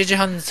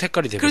꾀재재한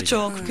색깔이 되버리죠.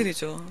 그렇죠. 그렇게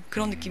되죠.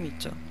 그런 느낌이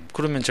있죠.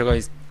 그러면 제가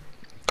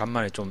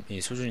간만에 좀 이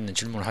수준 있는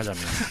질문을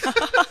하자면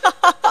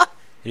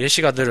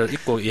래시가드를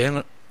입고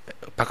여행을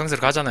바캉스를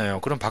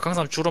가잖아요. 그럼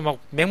바캉스 주로 막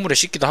맹물에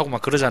씻기도 하고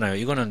막 그러잖아요.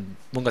 이거는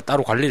뭔가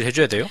따로 관리를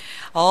해줘야 돼요?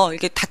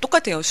 이게 다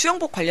똑같아요.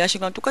 수영복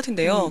관리하시는 건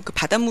똑같은데요. 그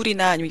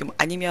바닷물이나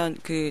아니면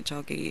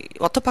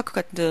워터파크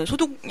같은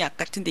소독약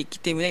같은 데 있기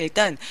때문에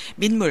일단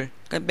민물,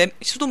 그러니까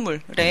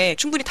수돗물에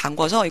충분히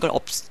담궈서 이걸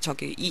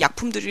이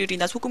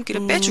약품들이나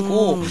소금기를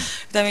빼주고,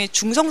 그다음에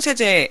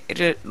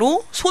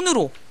중성세제로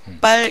손으로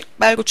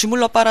빨고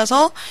주물러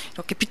빨아서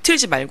이렇게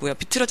비틀지 말고요.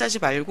 비틀어 짜지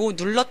말고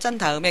눌러 짠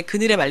다음에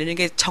그늘에 말리는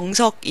게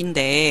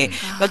정석인데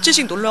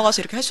며칠씩 놀러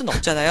가서 이렇게 할 수는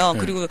없잖아요.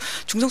 그리고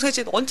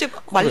중성세제 언제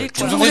말릴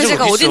거야?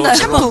 중성세제가 어딨나요?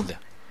 샴푸.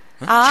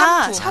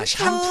 샴푸.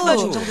 샴푸가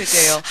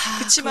중성세제예요.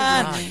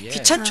 그렇지만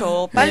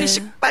귀찮죠.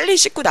 빨리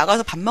씻고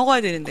나가서 밥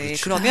먹어야 되는데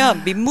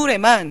그러면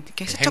민물에만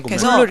이렇게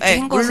세척해서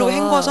물로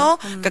헹궈서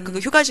그러니까 그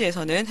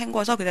휴가지에서는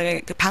헹궈서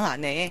그다음에 그 방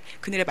안에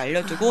그늘에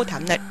말려두고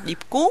다음날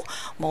입고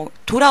뭐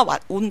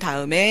돌아온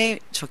다음에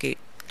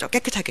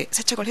깨끗하게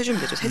세척을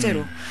해주면 되죠.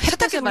 세제로.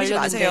 세탁기 말리지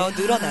마세요.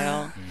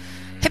 늘어나요.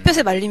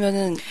 햇볕에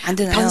말리면은 안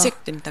되나요?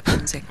 변색됩니다.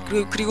 변색.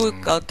 그리고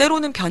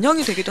때로는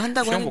변형이 되기도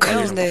한다고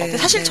하는데요. 네.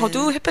 사실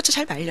저도 햇볕에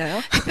잘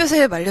말려요.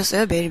 햇볕에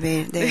말렸어요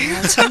매일매일.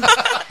 네. 참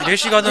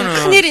래시가드는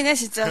큰일이네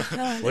진짜.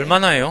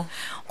 얼마나 해요?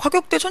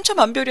 가격대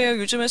천차만별이에요.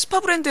 요즘은 스파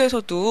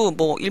브랜드에서도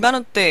뭐 1만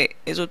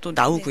원대에서도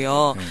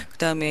나오고요.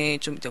 그다음에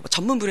좀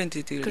전문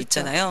브랜드들 그렇죠.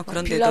 있잖아요.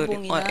 그런 데도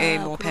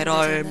빌라봉이나 뭐 그런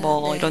배럴 데서는,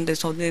 뭐 네. 이런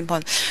데서는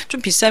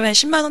좀 비싸면 한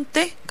 10만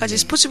원대까지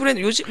스포츠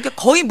브랜드 요즘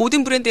그러니까 거의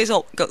모든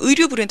브랜드에서 그러니까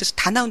의류 브랜드에서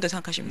다 나온다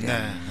생각하시면 돼요.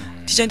 네.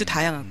 디자인도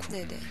다양하고.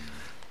 네네.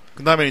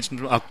 그 다음에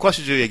좀 아쿠아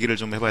슈즈 얘기를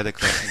좀 해봐야 될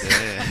것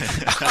같은데.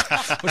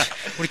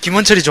 우리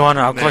김원철이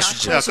좋아하는 아쿠아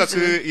슈즈. 아까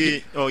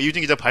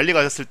이유진 기자 발리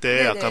가셨을 때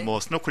네네. 아까 뭐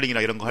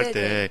스노클링이나 이런 거 할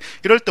때 네네.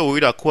 이럴 때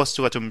오히려 아쿠아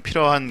슈즈가 좀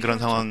필요한 그런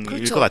상황일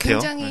그렇죠. 것 같아요.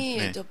 굉장히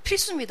네.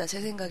 필수입니다. 제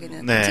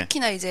생각에는. 네.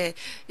 특히나 이제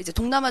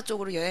동남아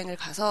쪽으로 여행을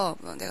가서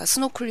내가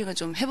스노클링을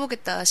좀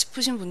해보겠다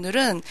싶으신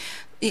분들은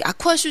이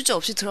아쿠아 슈즈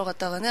없이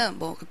들어갔다가는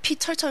뭐 피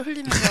철철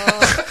흘리면서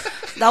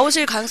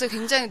나오실 가능성이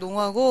굉장히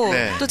농하고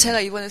네. 또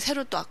제가 이번에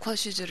새로 또 아쿠아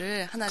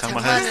슈즈를 하나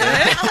장만하셨어요?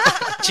 장만을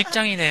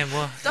직장인의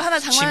뭐 또 하나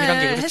취미란 게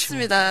장만을 그렇지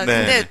했습니다. 뭐. 네.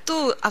 근데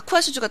또 아쿠아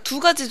슈즈가 두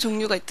가지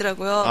종류가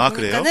있더라고요. 아,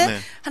 그래요? 그러니까는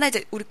네. 하나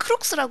이제 우리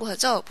크록스라고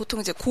하죠. 보통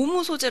이제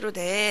고무 소재로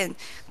된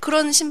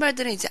그런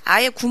신발들은 이제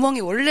아예 구멍이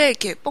원래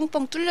이렇게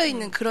뻥뻥 뚫려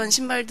있는 그런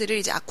신발들을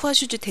이제 아쿠아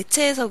슈즈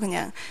대체해서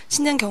그냥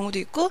신는 경우도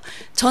있고,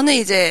 저는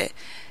이제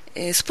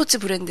스포츠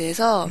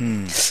브랜드에서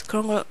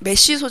그런 걸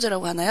메쉬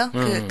소재라고 하나요?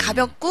 그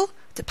가볍고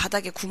이제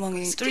바닥에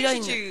구멍이 뚫려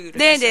있는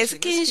네네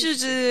스킨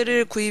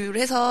슈즈를 구입을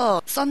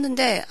해서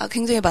썼는데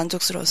굉장히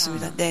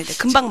만족스러웠습니다. 네네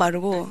금방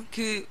마르고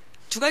그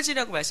두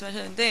가지라고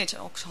말씀하셨는데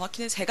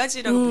정확히는 세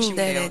가지라고 보시면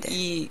돼요.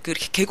 이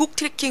계곡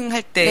트레킹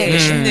할 때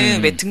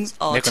신는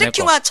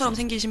트레킹화처럼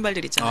생긴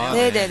신발들 있잖아요.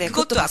 네네네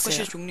그것도 봤어요.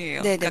 아쿠아슈즈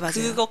종류예요. 네네, 그러니까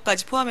맞아요.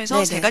 그것까지 포함해서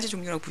네네. 세 가지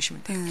종류라고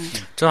보시면 돼요.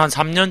 저는 한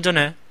 3년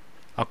전에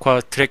아쿠아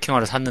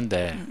트레킹화를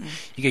샀는데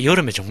이게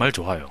여름에 정말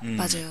좋아요.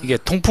 맞아요. 이게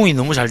통풍이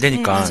너무 잘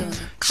되니까 맞아요.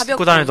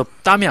 신고 다녀도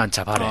땀이 안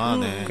차 발에. 아,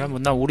 네. 그러니까 뭐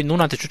나 우리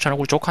누나한테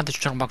추천하고 우리 조카한테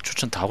추천하고 막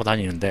추천 다 하고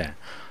다니는데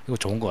이거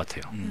좋은 것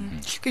같아요.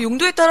 그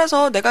용도에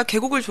따라서 내가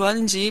계곡을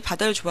좋아하는지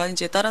바다를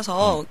좋아하는지에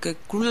따라서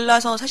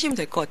골라서 사시면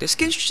될 것 같아요.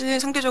 스킨 슈즈는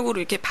상대적으로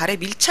이렇게 발에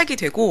밀착이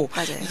되고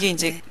맞아요. 이게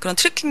이제 네. 그런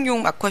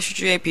트레킹용 아쿠아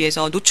슈즈에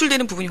비해서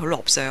노출되는 부분이 별로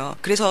없어요.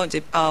 그래서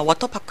이제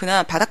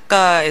워터파크나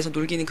바닷가에서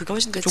놀기는 그게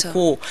훨씬 더 그쵸.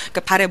 좋고,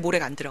 그러니까 발에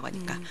모래가 안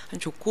들어가니까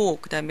좋고,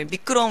 그다음에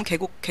미끄러운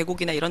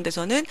계곡이나 이런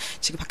데서는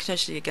지금 박희철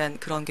씨 얘기한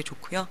그런 게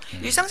좋고요.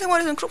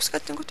 일상생활에서는 크록스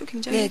같은 것도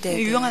굉장히 네, 네,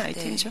 유용한 네,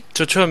 아이템이죠.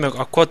 저 처음에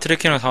아쿠아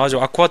트레킹을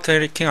사가지고 아쿠아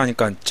트레킹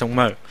하니까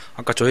정말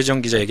아까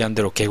조혜정 기자 얘기한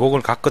대로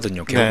계곡을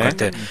갔거든요. 계곡 네. 갈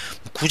때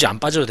굳이 안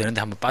빠져도 되는데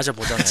한번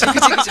빠져보잖아요.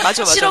 그치,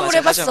 맞아. 실험을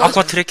해봤어.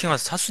 아쿠아 트레킹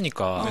와서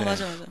샀으니까.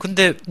 맞아.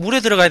 근데 물에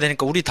들어가야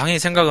되니까 우리 당연히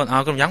생각은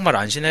그럼 양말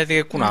안 신어야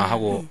되겠구나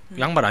하고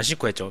양말 안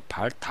신고 했죠.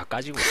 발 다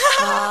까지고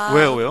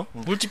왜요?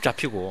 물집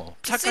잡히고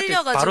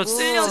쓸려가지고 바로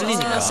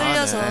쓸리니까.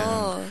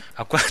 쓸려서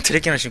아쿠아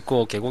트레킹을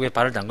신고 계곡에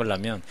발을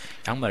담그려면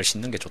양말을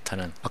신는 게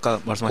좋다는. 아까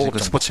말씀하신 그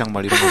고급 스포츠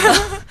양말 이런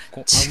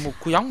거.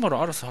 그 양말을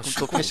알아서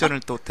또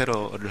패션을 또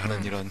테러를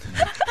하는 이런.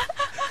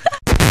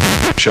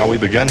 Shall we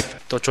begin?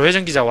 또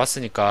조혜정 기자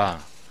왔으니까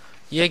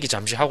이 얘기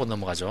잠시 하고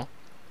넘어가죠.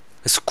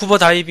 스쿠버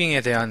다이빙에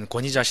대한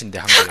권위자신데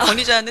한국에.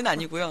 권위자는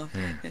아니고요.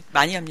 네,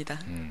 많이 합니다.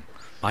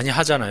 많이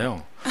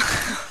하잖아요.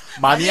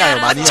 마니아요,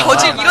 마니아.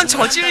 이런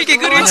저질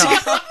개그를 지금.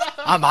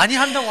 많이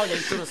한다고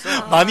얘기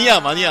들었어.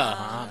 마니아.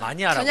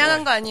 마니아라고.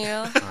 겨냥한 거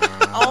아니에요.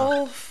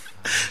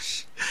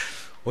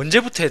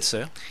 언제부터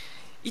했어요?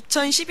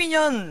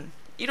 2012년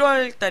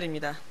 1월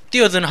달입니다.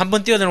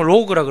 한번 뛰어드는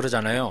로그라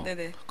그러잖아요.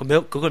 네네.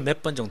 그걸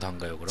몇 번 정도 한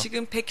거예요, 그럼?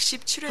 지금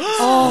 117회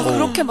됐어요.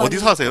 그렇게 많이.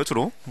 어디서 하세요,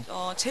 주로?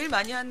 제일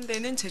많이 한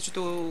데는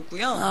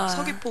제주도고요.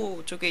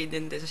 서귀포 쪽에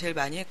있는 데서 제일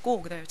많이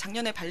했고, 그다음에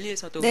작년에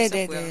발리에서도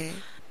했었고요.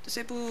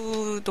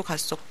 세부도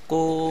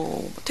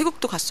갔었고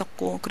태국도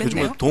갔었고 그랬네요.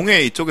 요즘은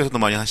동해 이쪽에서도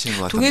많이 하시는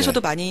것 같아요. 동해에서도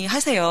많이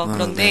하세요.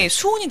 그런데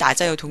수온이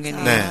낮아요.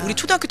 동해는. 네. 우리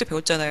초등학교 때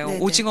배웠잖아요.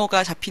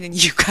 오징어가 잡히는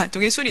이유가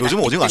동해 수온이 요즘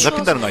오징어 안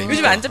잡힌다는 거 아닙니까?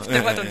 요즘 안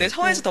잡힌다고 하던데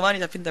서해에서 더 많이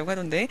잡힌다고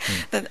하던데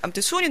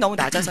아무튼 수온이 너무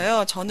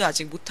낮아서요. 저는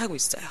아직 못 하고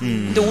있어요.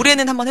 근데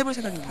올해는 한번 해볼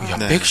생각입니다.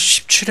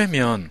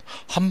 117회면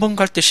한 번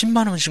갈 때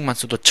 10만 원씩만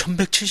써도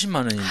 1,170만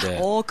원인데.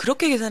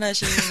 그렇게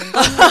계산하시는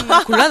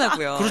건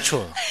곤란하고요.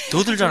 그렇죠.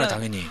 더 들잖아요,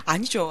 당연히.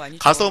 아니죠.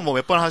 가서 뭐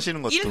몇 번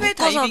하시는 것도 1회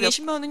다이빙에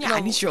 10만 원이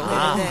아니죠.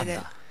 네네.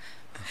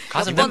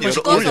 가서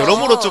오늘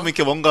여러모로 좀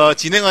이렇게 뭔가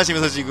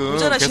진행하시면서 지금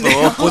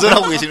계속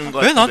고전하고 계시는 거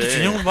같은데. 왜 나한테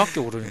진행을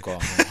맡겨 그러니까.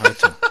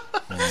 하여튼.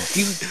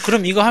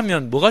 그럼 이거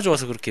하면 뭐가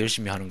좋아서 그렇게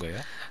열심히 하는 거예요?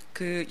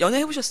 연애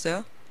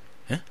해보셨어요?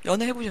 예?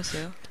 연애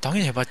해보셨어요?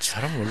 당연히 해봤지.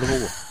 사람을 뭘로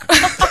보고.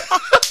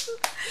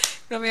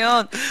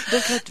 그러면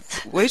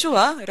너 왜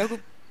좋아? 라고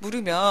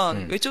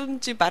물으면 왜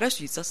좋은지 말할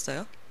수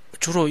있었어요?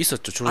 주로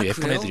있었죠. 주로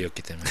예쁜 그래요?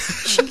 애들이었기 때문에.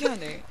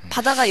 신기하네.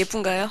 바다가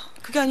예쁜가요?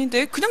 그게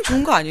아닌데 그냥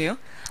좋은 거 아니에요?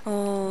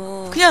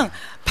 그냥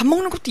밥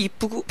먹는 것도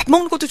이쁘고 밥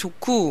먹는 것도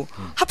좋고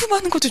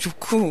하품하는 것도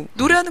좋고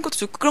노래하는 것도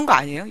좋고 그런 거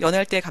아니에요?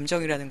 연애할 때의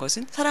감정이라는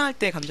것은 사랑할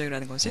때의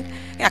감정이라는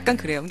것은 약간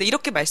그래요. 근데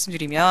이렇게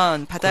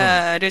말씀드리면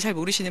바다를 잘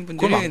모르시는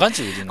분들은 그럼 안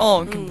가지 우리는.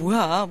 이게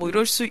뭐야 뭐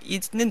이럴 수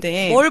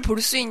있는데 뭘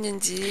볼 수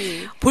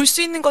있는지 볼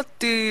수 있는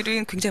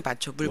것들은 굉장히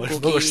많죠. 먹을 수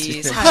물고기,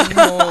 있는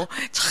산모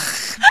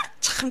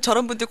참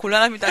저런 분들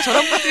곤란합니다.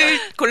 저런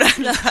분들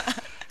곤란합니다.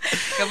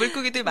 그러니까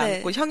물고기들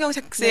많고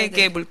형형색색의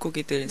네네.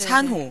 물고기들, 네네.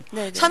 산호,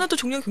 네네. 산호도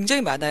종류가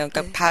굉장히 많아요.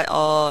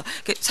 그러니까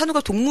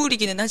산호가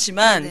동물이기는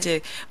하지만 네네.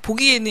 이제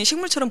보기에는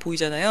식물처럼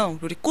보이잖아요.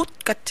 우리 꽃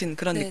같은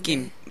그런 네네.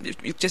 느낌,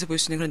 육지에서 볼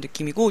수 있는 그런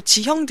느낌이고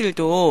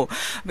지형들도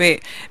왜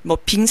뭐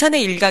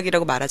빙산의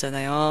일각이라고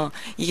말하잖아요.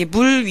 이게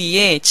물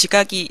위에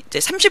지각이 이제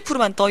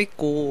 30%만 떠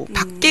있고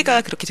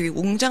밖에가 그렇게 되게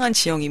웅장한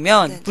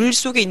지형이면 네네. 물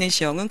속에 있는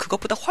지형은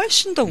그것보다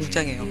훨씬 더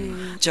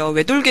웅장해요. 저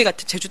외돌개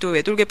같은 제주도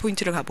외돌개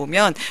포인트를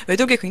가보면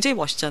외돌개 굉장히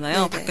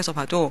멋있잖아요. 네네. 밖에서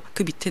봐도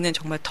그 밑에는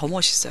정말 더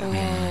멋있어요.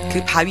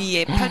 그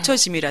바위의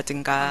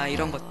펼쳐짐이라든가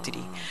이런 것들이.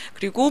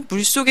 그리고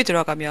물 속에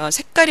들어가면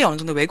색깔이 어느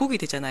정도 왜곡이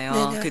되잖아요.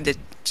 네네. 근데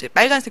이제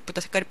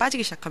빨간색부터 색깔이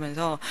빠지기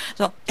시작하면서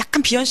그래서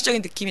약간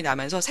비현실적인 느낌이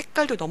나면서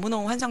색깔도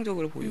너무너무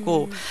환상적으로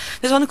보이고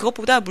그래서 저는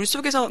그것보다 물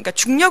속에서 그러니까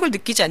중력을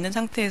느끼지 않는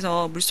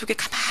상태에서 물 속에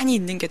가만히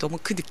있는 게 너무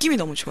그 느낌이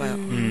너무 좋아요.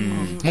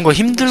 뭔가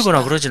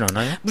힘들거나 그러진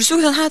않아요?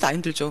 물속에서는 하나도 안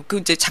힘들죠. 그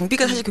이제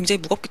장비가 사실 굉장히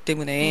무겁기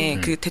때문에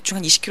그 대충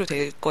한 20kg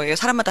될 거예요.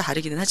 사람마다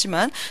다르기는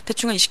하지만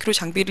대충 한 20kg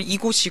장비를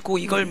이고 지고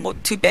이걸 뭐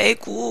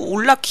메고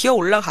기어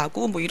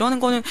올라가고 뭐 이러는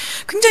거는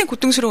굉장히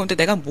고통스러운데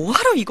내가 뭐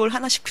하러 이걸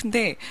하나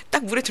싶은데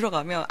딱 물에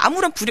들어가면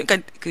아무런 그러니까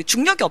그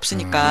중력이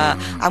없으니까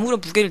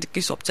아무런 무게를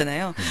느낄 수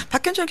없잖아요.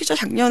 박현철 기자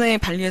작년에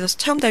발리에서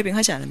체험 다이빙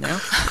하지 않았나요?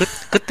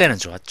 그때는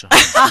좋았죠.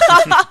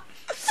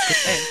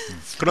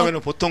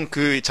 그러면은 보통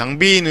그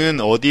장비는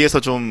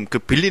어디에서 좀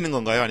빌리는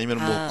건가요? 아니면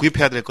뭐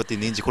구입해야 될 것도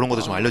있는지 그런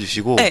것도 좀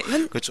알려주시고. 네,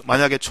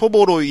 만약에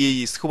초보로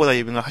이 스쿠버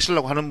다이빙을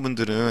하시려고 하는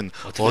분들은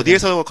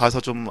어디에서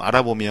가서 좀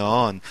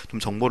알아보면 좀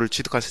정보를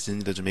취득할 수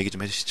있는지 좀 얘기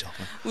좀 해주시죠.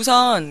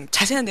 우선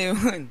자세한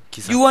내용은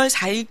기사. 6월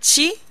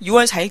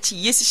 4일치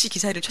ESC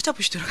기사를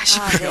찾아보시도록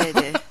하시고요.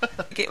 네네.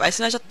 이렇게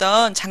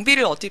말씀하셨던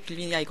장비를 어떻게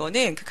빌리냐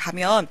이거는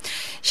가면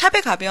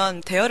샵에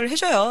가면 대여를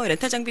해줘요.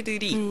 렌탈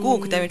장비들이 있고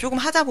그다음에 조금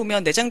하다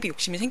보면 내 장비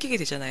욕심이 생기게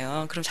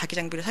되잖아요. 그럼 자기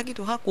장비를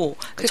사기도 하고.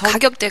 그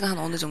가격대가 한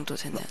어느 정도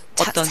되나요?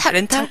 어떤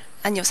렌탈?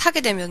 아니요, 사게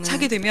되면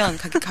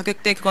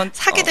가격대 그건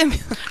사게 되면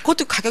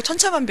그것도 가격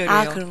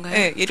천차만별이에요. 그런가요?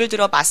 네, 예를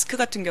들어 마스크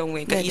같은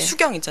경우에 그러니까 이 네네.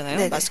 수경 있잖아요.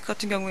 네네. 마스크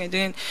같은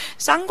경우에는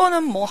싼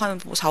거는 뭐 한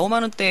 4,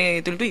 5만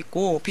원대들도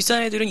있고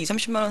비싼 애들은 2,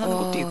 30만 원 하는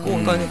것도 있고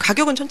그러니까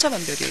가격은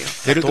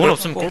천차만별이에요. 돈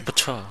없으면 골프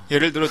쳐.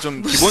 예를 들어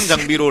좀 기본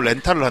장비로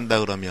렌탈을 한다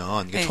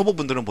그러면 이게 네.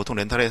 초보분들은 보통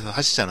렌탈해서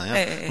하시잖아요.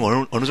 네.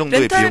 그럼 어느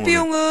정도의 렌탈 비용을?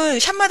 비용은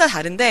샵마다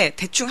다른데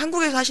대충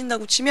한국에서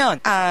하신다고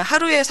치면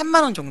하루에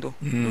 3만 원 정도.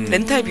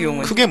 렌탈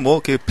비용은. 크게 뭐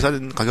이렇게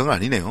비싼 가격은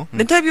아니네요.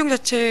 렌탈 비용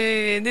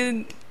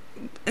자체는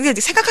그러니까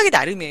생각하기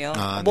나름이에요.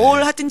 뭘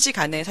네. 하든지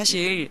간에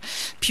사실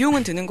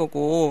비용은 드는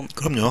거고.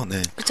 그럼요.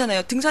 네.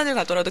 그렇잖아요. 등산을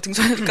가더라도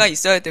등산화가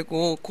있어야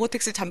되고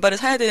고어텍스 잠바를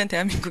사야 되는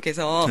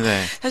대한민국에서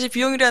네. 사실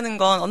비용이라는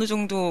건 어느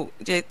정도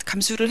이제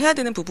감수를 해야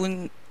되는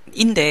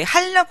부분인데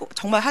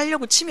정말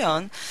하려고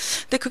치면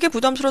근데 그게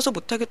부담스러워서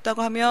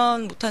못하겠다고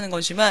하면 못하는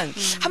거지만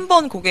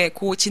한번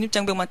고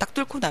진입장벽만 딱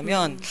뚫고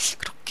나면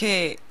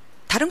그렇게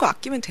다른 거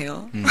아끼면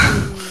돼요.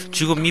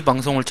 지금 이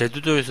방송을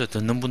제주도에서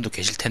듣는 분도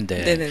계실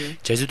텐데 네네네.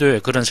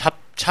 제주도에 그런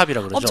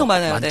샵이라 그러죠. 엄청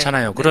많아요.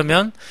 많잖아요. 네.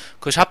 그러면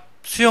그 샵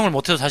수영을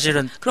못해도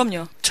사실은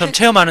그럼요. 처음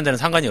체험하는 데는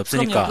상관이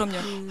없으니까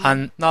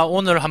그럼요. 나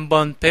오늘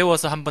한번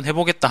배워서 한번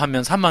해보겠다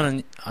하면 3만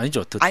원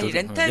아니죠? 아니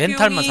렌탈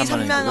렌탈만 비용이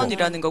 3만 3만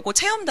원이라는 거고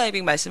체험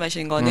다이빙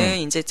말씀하시는 거는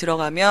이제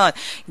들어가면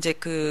이제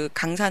그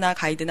강사나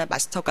가이드나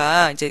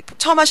마스터가 이제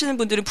처음 하시는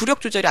분들은 부력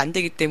조절이 안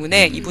되기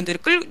때문에 이분들을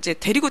이제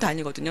데리고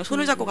다니거든요.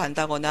 손을 잡고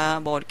간다거나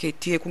뭐 이렇게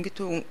뒤에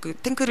공기통 그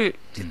탱크를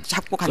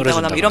잡고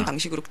간다거나 뭐 이런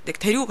방식으로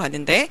데리고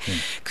가는데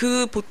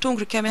그 보통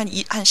그렇게 하면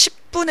한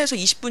 10분에서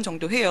 20분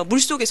정도 해요.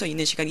 물속에서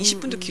있는 시간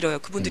 20분도 길어요.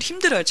 그분들이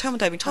힘들어요. 체험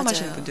다이빙 처음 맞아요.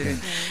 하시는 분들은.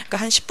 그러니까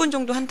한 10분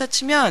정도 한다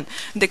치면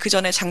근데 그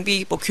전에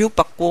장비 뭐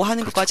교육받고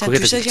하는 그렇죠. 것까지 한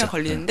그게 2-3시간 되겠죠.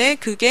 걸리는데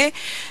그게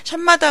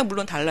샵마다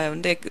물론 달라요.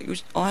 근데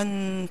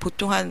한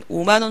보통 한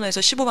 5만 원에서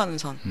 15만 원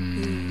선.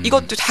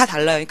 이것도 다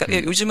달라요.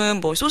 그러니까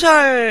요즘은 뭐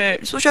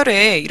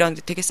소셜에 이런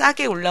되게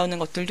싸게 올라오는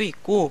것들도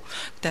있고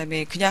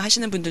그다음에 그냥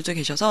하시는 분들도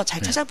계셔서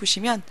잘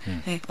찾아보시면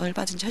네,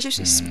 얼마든지 하실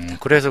수 있습니다.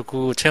 그래서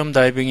그 체험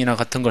다이빙이나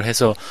같은 걸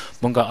해서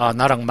뭔가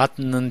나랑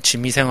맞는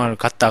취미생활을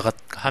갖다가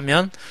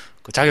하면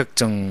그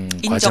자격증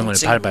과정을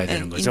밟아야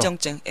되는 거죠.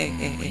 인정증.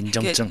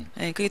 인정증.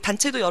 그게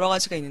단체도 여러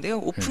가지가 있는데요.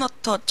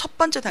 오픈워터 첫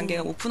번째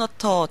단계가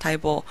오픈워터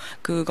다이버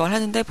그걸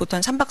하는데 보통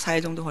한 3박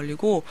 4일 정도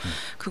걸리고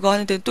그거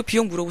하는데 또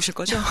비용 물어보실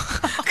거죠?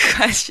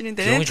 그거 하시는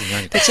데는 비용이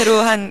중요하니까.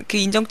 대체로 한 그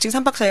인정증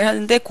 3박 4일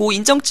하는데 그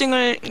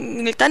인정증을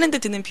따는 데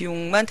드는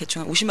비용만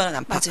대충 한 50만 원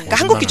안팎. 그러니까 50만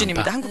한국 원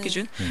기준입니다. 안팎. 한국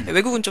기준.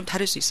 외국은 좀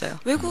다를 수 있어요.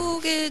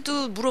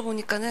 외국에도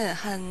물어보니까는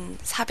한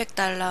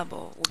 400달러,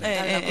 뭐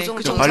 500달러 그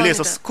정도. 저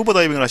발리에서 스쿠버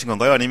다이빙을 하신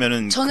건가요?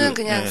 아니면은 저는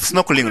그냥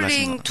스노클링을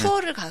하신 건가요?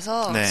 투어를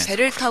가서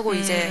배를 타고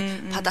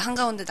이제 바다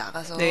한가운데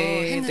나가서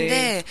했는데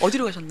네.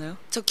 어디로 가셨나요?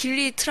 저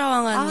길리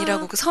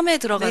트라왕안이라고 그 섬에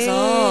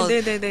들어가서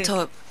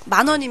저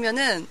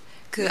 10,000원이면은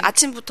그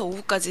아침부터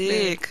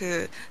오후까지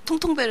그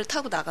통통배를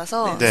타고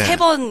나가서 네.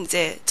 3번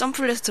이제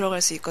점프를 해서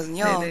들어갈 수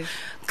있거든요. 네네.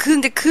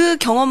 근데 그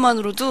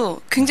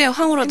경험만으로도 굉장히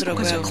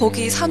황홀하더라고요. 행복하죠.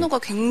 거기 산호가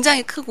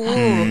굉장히 크고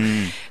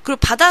그리고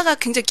바다가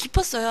굉장히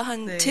깊었어요.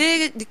 한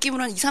제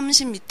느낌으로 한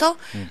 20-30m?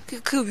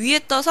 그 위에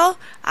떠서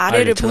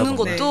아래를 보는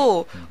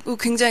것도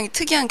굉장히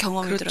특이한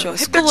경험이더라고요. 그렇죠.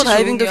 스쿠버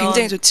다이빙도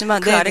굉장히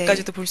좋지만 그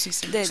아래까지도 볼 수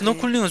있습니다. 네,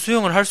 스노클링은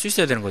수영을 할 수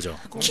있어야 되는 거죠.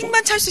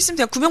 킥만 찰 수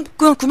있으면 그냥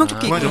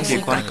구명조끼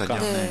입고 하니까요.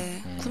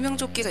 네.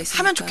 구명조끼가 있으니까.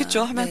 하면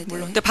좋겠죠. 하면 네,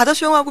 물론. 네. 근데 바다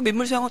수영하고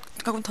민물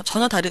수영하고는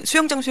전혀 다른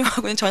수영장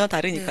수영하고는 전혀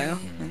다르니까요.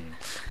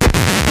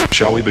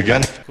 Shall we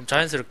begin? 그럼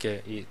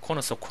자연스럽게 이 코너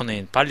속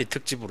코너인 발리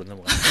특집으로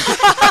넘어가요.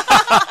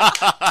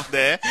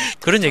 네.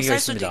 그런 얘기가 쌀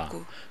수도 있습니다.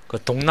 있고.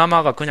 그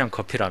동남아가 그냥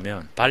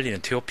커피라면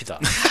발리는 트요피다.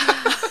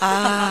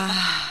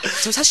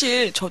 저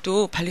사실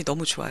저도 발리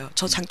너무 좋아요.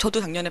 저도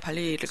작년에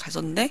발리를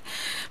갔었는데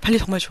발리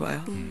정말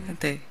좋아요.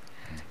 네.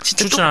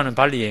 진짜 추천하는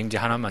발리 여행지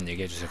하나만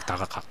얘기해 주세요. 다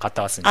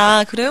갔다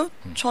왔으니까. 그래요?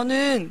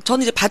 저는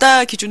이제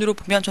바다 기준으로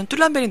보면 전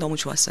뚫란벤이 너무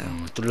좋았어요.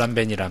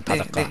 뚫란벤이란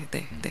바닷가.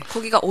 네.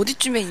 거기가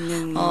어디쯤에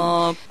있는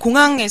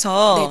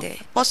공항에서 네네.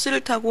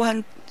 버스를 타고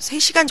한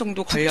 3시간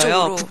정도 걸려요.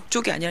 북쪽으로.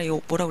 북쪽이 아니라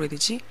이거 뭐라고 그래야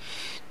되지?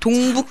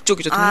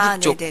 동북쪽이죠.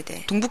 동북쪽.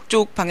 네네네.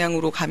 동북쪽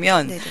방향으로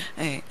가면 네네.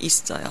 네,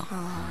 있어요.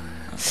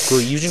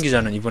 그 이유준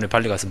기자는 이번에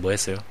발리 가서 뭐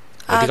했어요?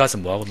 어디 가서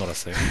뭐 하고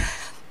놀았어요?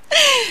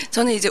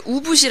 저는 이제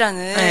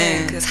우붓이라는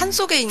네. 그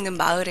산속에 있는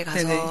마을에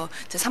가서 네네.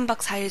 이제 3박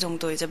 4일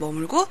정도 이제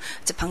머물고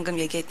이제 방금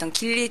얘기했던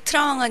길리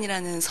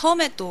트라왕안이라는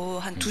섬에 또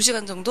한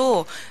 2시간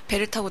정도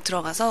배를 타고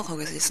들어가서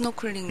거기서 이제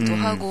스노클링도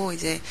하고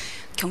이제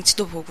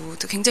경치도 보고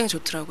또 굉장히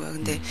좋더라고요.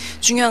 근데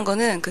중요한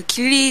거는 그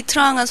길리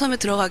트라왕안 섬에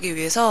들어가기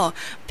위해서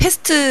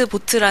패스트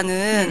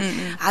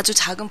보트라는 아주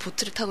작은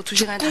보트를 타고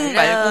 2시간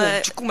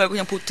죽국 말고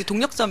그냥 보트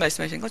동력선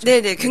말씀하시는 거죠?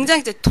 네네,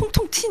 굉장히 이제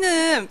통통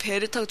튀는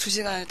배를 타고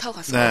 2시간을 타고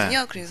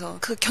갔었거든요. 그래서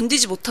그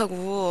견디지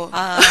못하고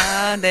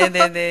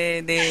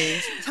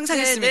네네네.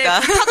 상상했습니다.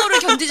 그 파도를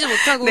견디지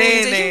못하고 네,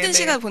 이제 네, 힘든 네.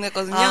 시간을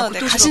보냈거든요.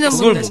 그것도 가시는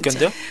그걸 분들은 못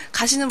견뎌요?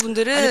 가시는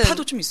분들은 아니,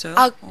 파도 좀 있어요.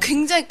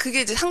 굉장히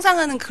그게 이제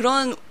상상하는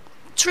그런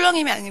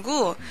출렁임이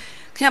아니고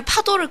그냥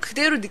파도를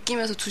그대로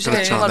느끼면서 2시간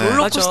그렇죠, 동안 네.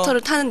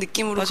 롤러코스터를 타는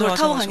느낌으로 그걸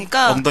타고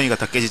가니까 엉덩이가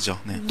다 깨지죠.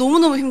 네.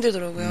 너무너무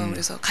힘들더라고요.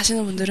 그래서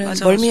가시는 분들은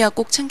맞아. 멀미약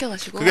꼭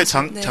챙겨가시고. 그게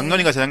네.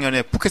 작년인가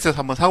재작년에 푸켓에서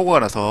한번 사고가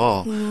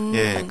나서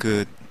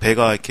그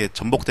배가 이렇게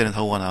전복되는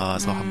사고가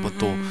나서 한번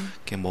또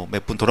이렇게 뭐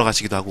몇 분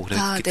돌아가시기도 하고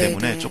그랬기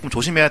때문에 조금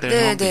조심해야 되는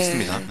상황도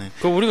있습니다. 네.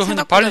 그 우리가 흔히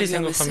생각보다 발리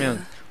위험했어요.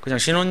 생각하면 그냥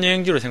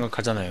신혼여행지로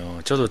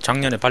생각하잖아요. 저도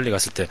작년에 발리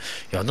갔을 때,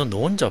 야, 너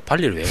혼자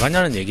발리를 왜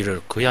가냐는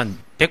얘기를 거의 한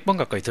 100번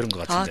가까이 들은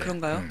것 같은데.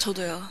 그런가요?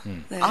 저도요.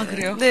 네.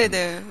 그래요?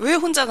 네네. 왜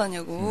혼자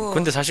가냐고.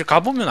 근데 사실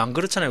가보면 안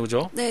그렇잖아요,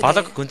 그죠? 네네.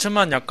 바닷가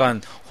근처만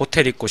약간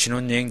호텔 있고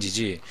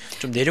신혼여행지지,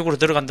 좀 내륙으로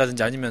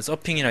들어간다든지 아니면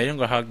서핑이나 이런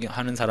걸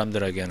하는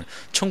사람들에게는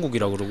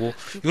천국이라고 그러고,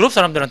 유럽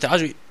사람들한테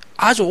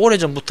아주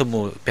오래전부터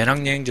뭐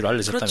배낭여행지로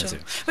알려졌다면서요.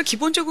 그렇죠.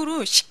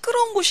 기본적으로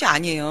시끄러운 곳이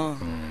아니에요.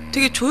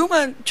 되게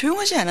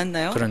조용하지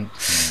않았나요? 그런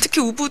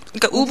특히 우붓,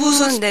 그러니까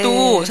우붓은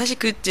우붓도 사실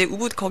그 이제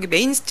우붓 거기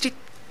메인 스트리트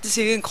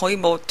뜻은 거의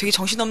뭐 되게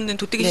정신없는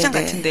도떼기 시장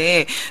네네.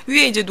 같은데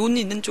위에 이제 논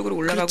있는 쪽으로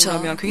올라가고 그렇죠.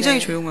 그러면 굉장히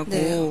네. 조용하고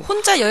네.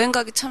 혼자 여행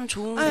가기 참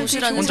좋은 아,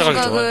 곳이라는 혼자 가기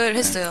생각을 좋아요.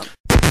 했어요.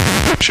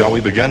 Shall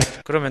we begin?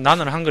 그러면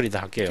나는 한글이다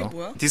이게 할게요.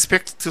 뭐야?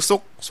 디스팩트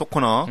속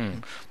코너.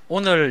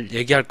 오늘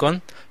얘기할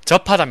건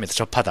접하다입니다.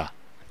 접하다.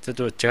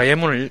 저도 제가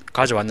예문을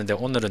가져왔는데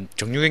오늘은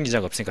정유경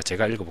기자가 없으니까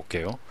제가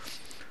읽어볼게요.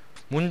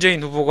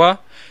 문재인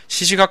후보가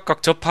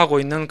시시각각 접하고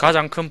있는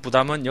가장 큰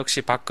부담은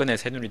역시 박근혜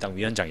새누리당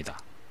위원장이다.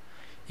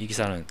 이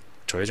기사는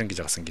조혜정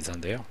기자가 쓴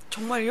기사인데요.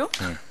 정말요?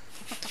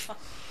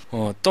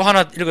 또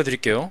하나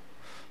읽어드릴게요.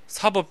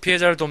 사법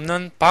피해자를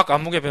돕는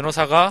박아무개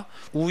변호사가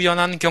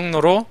우연한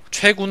경로로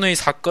최 군의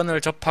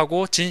사건을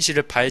접하고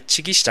진실을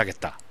파헤치기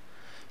시작했다.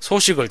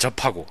 소식을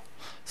접하고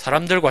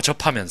사람들과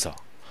접하면서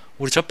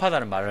우리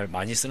접하다는 말을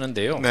많이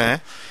쓰는데요.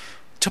 네.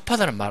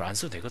 접하다는 말 안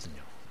써도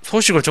되거든요.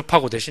 소식을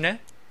접하고 대신에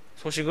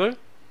소식을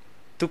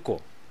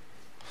듣고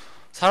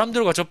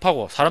사람들과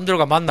접하고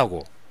사람들과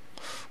만나고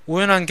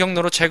우연한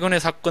경로로 최근의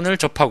사건을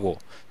접하고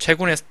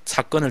최근의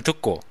사건을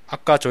듣고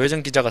아까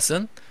조혜정 기자가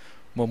쓴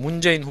뭐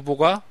문재인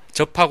후보가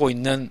접하고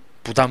있는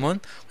부담은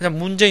그냥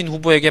문재인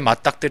후보에게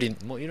맞닥뜨린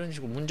뭐 이런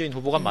식으로 문재인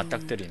후보가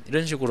맞닥뜨린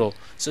이런 식으로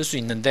쓸 수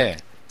있는데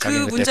그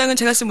자기는 그때 문장은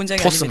제가 쓴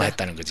문장이 토스만 아닙니다.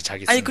 했다는 거지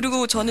자기 아니 쓴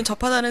그리고 저는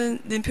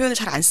접하다는 표현을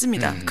잘 안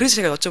씁니다. 그래서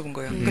제가 여쭤본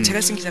거예요. 그건 제가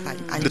쓴 기사가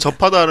아닙니다. 근데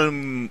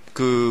접하다는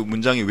그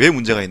문장이 왜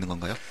문제가 있는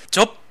건가요?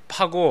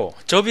 접하고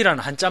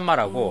접이라는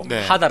한자말하고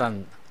네.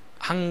 하다란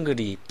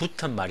한글이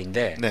붙은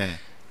말인데 네.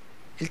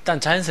 일단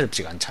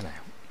자연스럽지가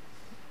않잖아요.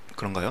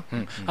 그런가요?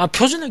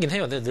 표준어긴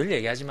해요. 내가 늘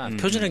얘기하지만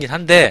표준어긴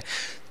한데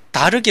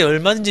다르게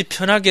얼마든지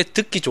편하게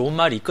듣기 좋은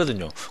말이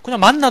있거든요. 그냥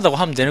만나다고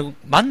하면 되는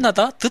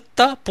만나다,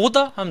 듣다,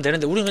 보다 하면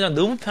되는데 우리는 그냥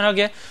너무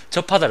편하게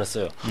접하다를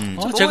써요.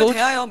 제가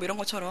대하여 뭐 이런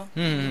것처럼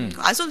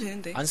안 써도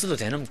되는데. 안 써도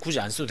되는 굳이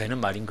안 써도 되는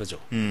말인 거죠.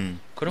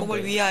 그런 몸을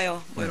거예요.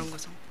 위하여 뭐 이런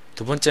거죠.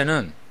 두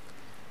번째는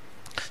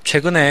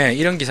최근에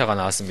이런 기사가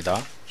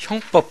나왔습니다.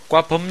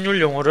 형법과 법률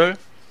용어를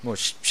뭐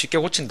쉽게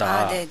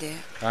고친다. 네네.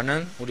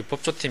 라는 우리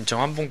법조팀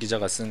정한봉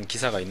기자가 쓴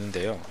기사가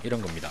있는데요.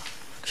 이런 겁니다.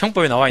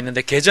 형법에 나와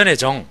있는데 개전의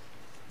정,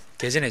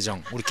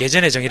 우리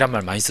개전의 정이란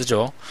말 많이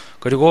쓰죠.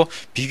 그리고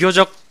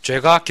비교적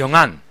죄가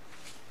경한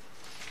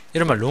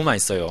이런 말 너무 많이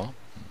써요.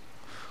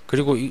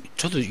 그리고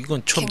저도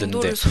이건 처음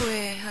듣는데 갱도를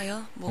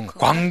소외하여 뭐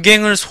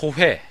광갱을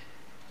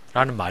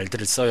소회라는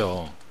말들을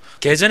써요.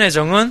 개전의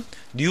정은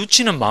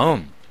뉘우치는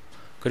마음,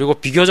 그리고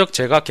비교적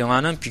죄가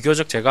경하는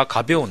비교적 죄가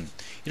가벼운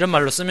이런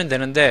말로 쓰면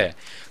되는데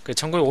그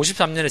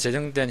 1953년에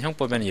제정된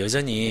형법에는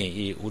여전히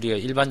이 우리가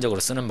일반적으로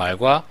쓰는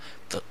말과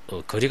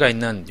거리가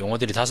있는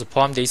용어들이 다소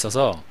포함되어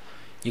있어서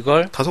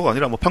이걸 다소가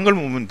아니라 뭐 판결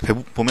보면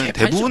개판이죠.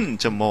 대부분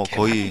이제 뭐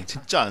거의 개판이죠.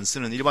 진짜 안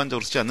쓰는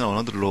일반적으로 쓰지 않는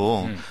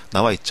언어들로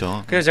나와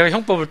있죠. 그래서 제가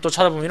형법을 또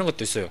찾아보면 이런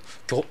것도 있어요.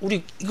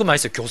 우리 이거 많이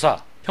써요.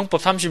 교사.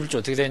 형법 31조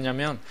어떻게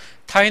되냐면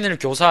타인을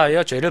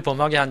교사하여 죄를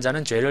범하게 한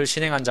자는 죄를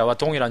신행한 자와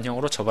동일한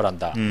형으로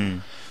처벌한다.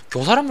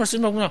 교사란 말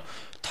쓰면 그냥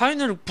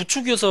타인을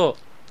부추겨서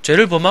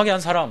죄를 범하게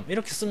한 사람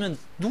이렇게 쓰면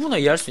누구나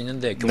이해할 수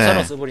있는데 교사로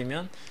네.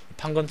 써버리면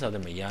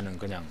판검사들만 이해하는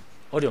그냥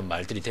어려운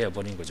말들이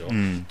되어버린 거죠.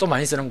 또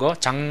많이 쓰는 거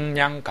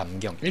장량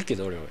감경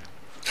읽기도 어려워요.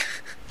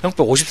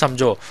 형법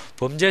 53조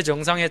범죄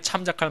정상에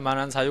참작할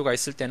만한 사유가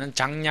있을 때는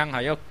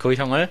장량하여 그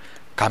형을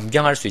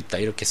감경할 수 있다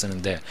이렇게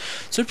쓰는데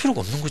쓸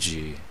필요가 없는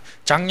거지.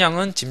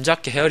 장량은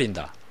짐작해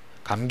헤아린다.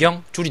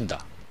 감경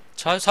줄인다.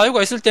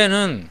 사유가 있을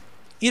때는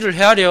이를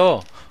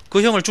헤아려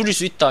그 형을 줄일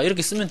수 있다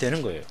이렇게 쓰면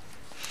되는 거예요.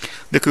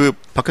 근데 그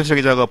박현철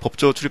기자가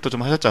법조 출입도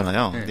좀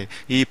하셨잖아요. 네. 근데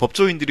이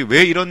법조인들이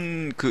왜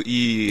이런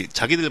이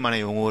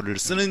자기들만의 용어를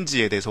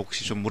쓰는지에 대해서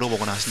혹시 좀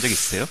물어보거나 하신 적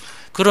있으세요?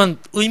 그런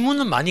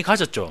의문은 많이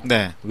가졌죠.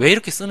 네. 왜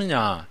이렇게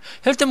쓰느냐.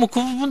 할 때 뭐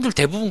그분들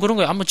대부분 그런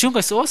거예요. 아마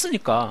지금까지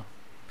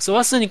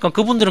써왔으니까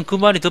그분들은 그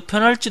말이 더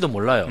편할지도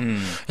몰라요.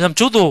 왜냐면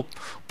저도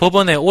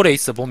법원에 오래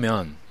있어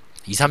보면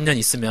 2, 3년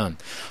있으면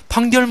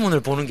판결문을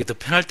보는 게 더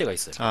편할 때가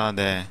있어요. 아,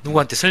 네.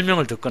 누구한테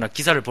설명을 듣거나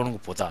기사를 보는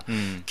것보다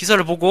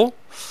기사를 보고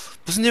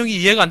무슨 내용이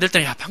이해가 안 될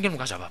때는 야 판결문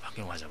가져봐.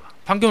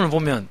 판결문을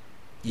보면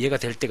이해가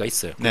될 때가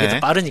있어요. 그게 네. 더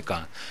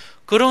빠르니까.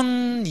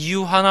 그런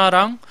이유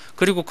하나랑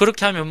그리고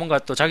그렇게 하면 뭔가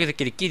또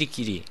자기들끼리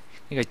끼리끼리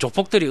그러니까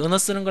조폭들이 언어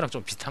쓰는 거랑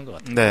좀 비슷한 것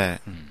같아요. 네.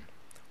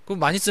 그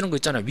많이 쓰는 거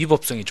있잖아요.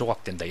 위법성이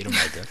조각된다 이런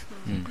말들.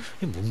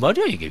 이게 뭔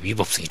말이야 이게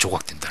위법성이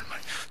조각된다는 말.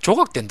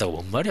 조각된다고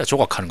뭔 말이야?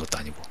 조각하는 것도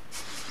아니고.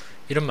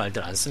 이런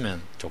말들 안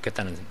쓰면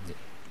좋겠다는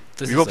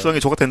뜻에서. 위법성이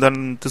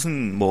조각된다는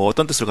뜻은 뭐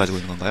어떤 뜻을 가지고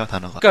있는 건가요,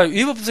 단어가? 그러니까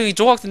위법성이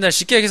조각된다는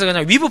쉽게 얘기해서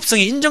그냥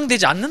위법성이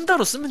인정되지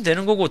않는다로 쓰면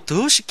되는 거고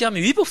더 쉽게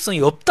하면 위법성이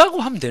없다고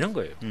하면 되는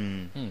거예요.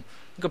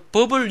 그러니까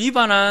법을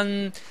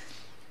위반한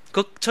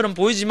것처럼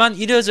보이지만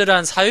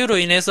이러저러한 사유로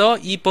인해서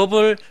이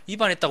법을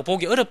위반했다고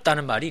보기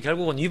어렵다는 말이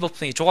결국은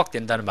위법성이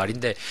조각된다는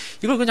말인데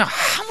이걸 그냥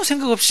아무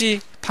생각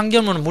없이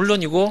판결문은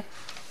물론이고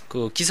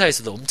그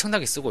기사에서도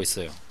엄청나게 쓰고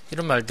있어요.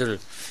 이런 말들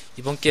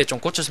이번 기회에 좀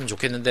고쳤으면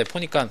좋겠는데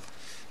보니까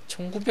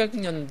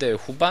 1900년대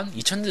후반,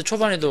 2000년대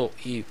초반에도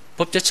이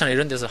법제처나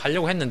이런 데서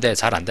하려고 했는데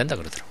잘 안 된다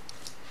그러더라고.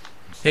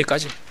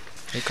 여기까지.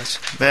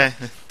 네.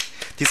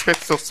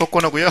 디스팩트 속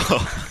코너고요.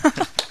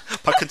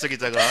 박현철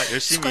기자가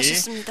열심히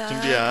수고하셨습니다.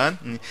 준비한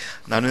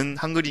나는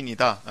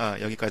한글인이다.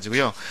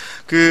 여기까지고요.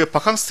 그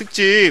바캉스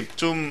특집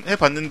좀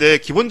해봤는데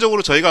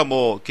기본적으로 저희가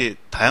뭐 이렇게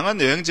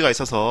다양한 여행지가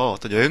있어서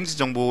어떤 여행지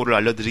정보를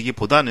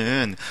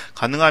알려드리기보다는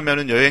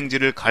가능하면은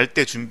여행지를 갈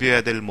때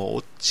준비해야 될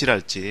뭐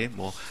옷이랄지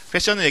뭐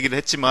패션을 얘기를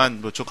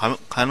했지만 뭐 좀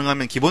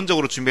가능하면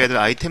기본적으로 준비해야 될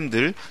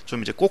아이템들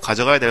좀 이제 꼭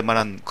가져가야 될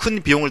만한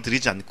큰 비용을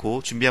들이지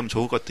않고 준비하면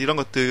좋을 것들 이런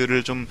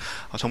것들을 좀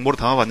정보로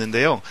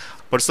담아봤는데요.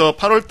 벌써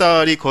 8월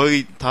달이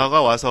거의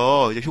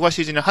다가와서 이제 휴가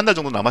시즌이 한 달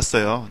정도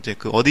남았어요. 이제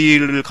그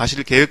어디를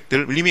가실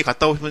계획들 이미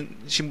갔다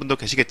오신 분도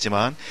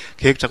계시겠지만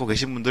계획 잡고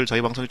계신 분들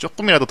저희 방송이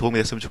조금이라도 도움이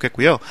됐으면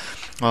좋겠고요.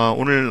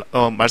 오늘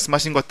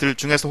말씀하신 것들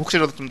중에서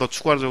혹시라도 좀 더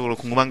추가적으로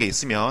궁금한 게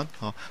있으면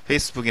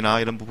페이스북이나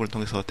이런 부분을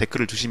통해서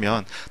댓글을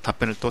주시면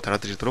답변을 또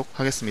달아드리도록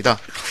하겠습니다.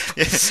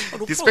 예,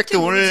 디스팩트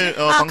오늘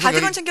방송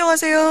가디건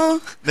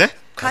챙겨가세요. 네?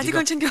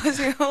 가디건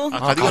챙겨가세요.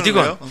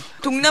 가디건.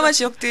 동남아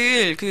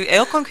지역들 그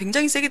에어컨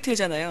굉장히 세게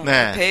틀잖아요.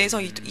 네. 배에서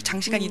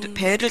장시간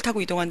배를 타고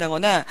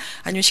이동한다거나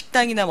아니면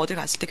식당이나 뭐들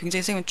갔을 때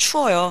굉장히 세면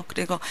추워요.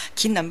 그래서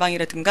긴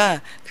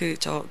난방이라든가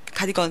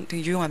가디건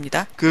되게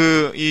유용합니다.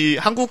 이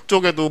한국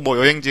쪽에도 뭐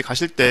여행지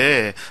가실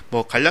때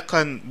뭐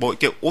간략한 뭐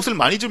이렇게 옷을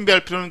많이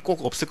준비할 필요는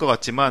꼭 없을 것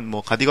같지만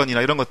뭐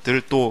가디건이나 이런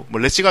것들 또 뭐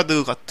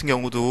래시가드 같은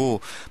경우도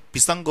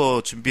비싼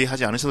거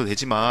준비하지 않으셔도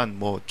되지만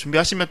뭐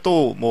준비하시면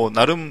또 뭐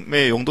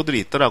나름의 용도들이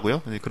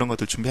있더라고요. 그런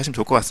것들 준비하시면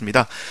좋을 것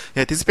같습니다.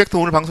 예, 디스팩트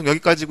오늘 방송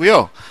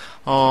여기까지고요.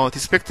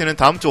 디스팩트는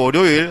다음 주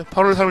월요일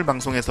 8월 3일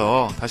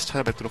방송에서 다시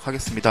찾아뵙도록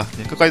하겠습니다.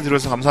 예, 끝까지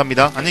들어주셔서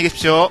감사합니다. 안녕히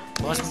계십시오.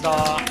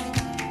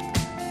 고맙습니다.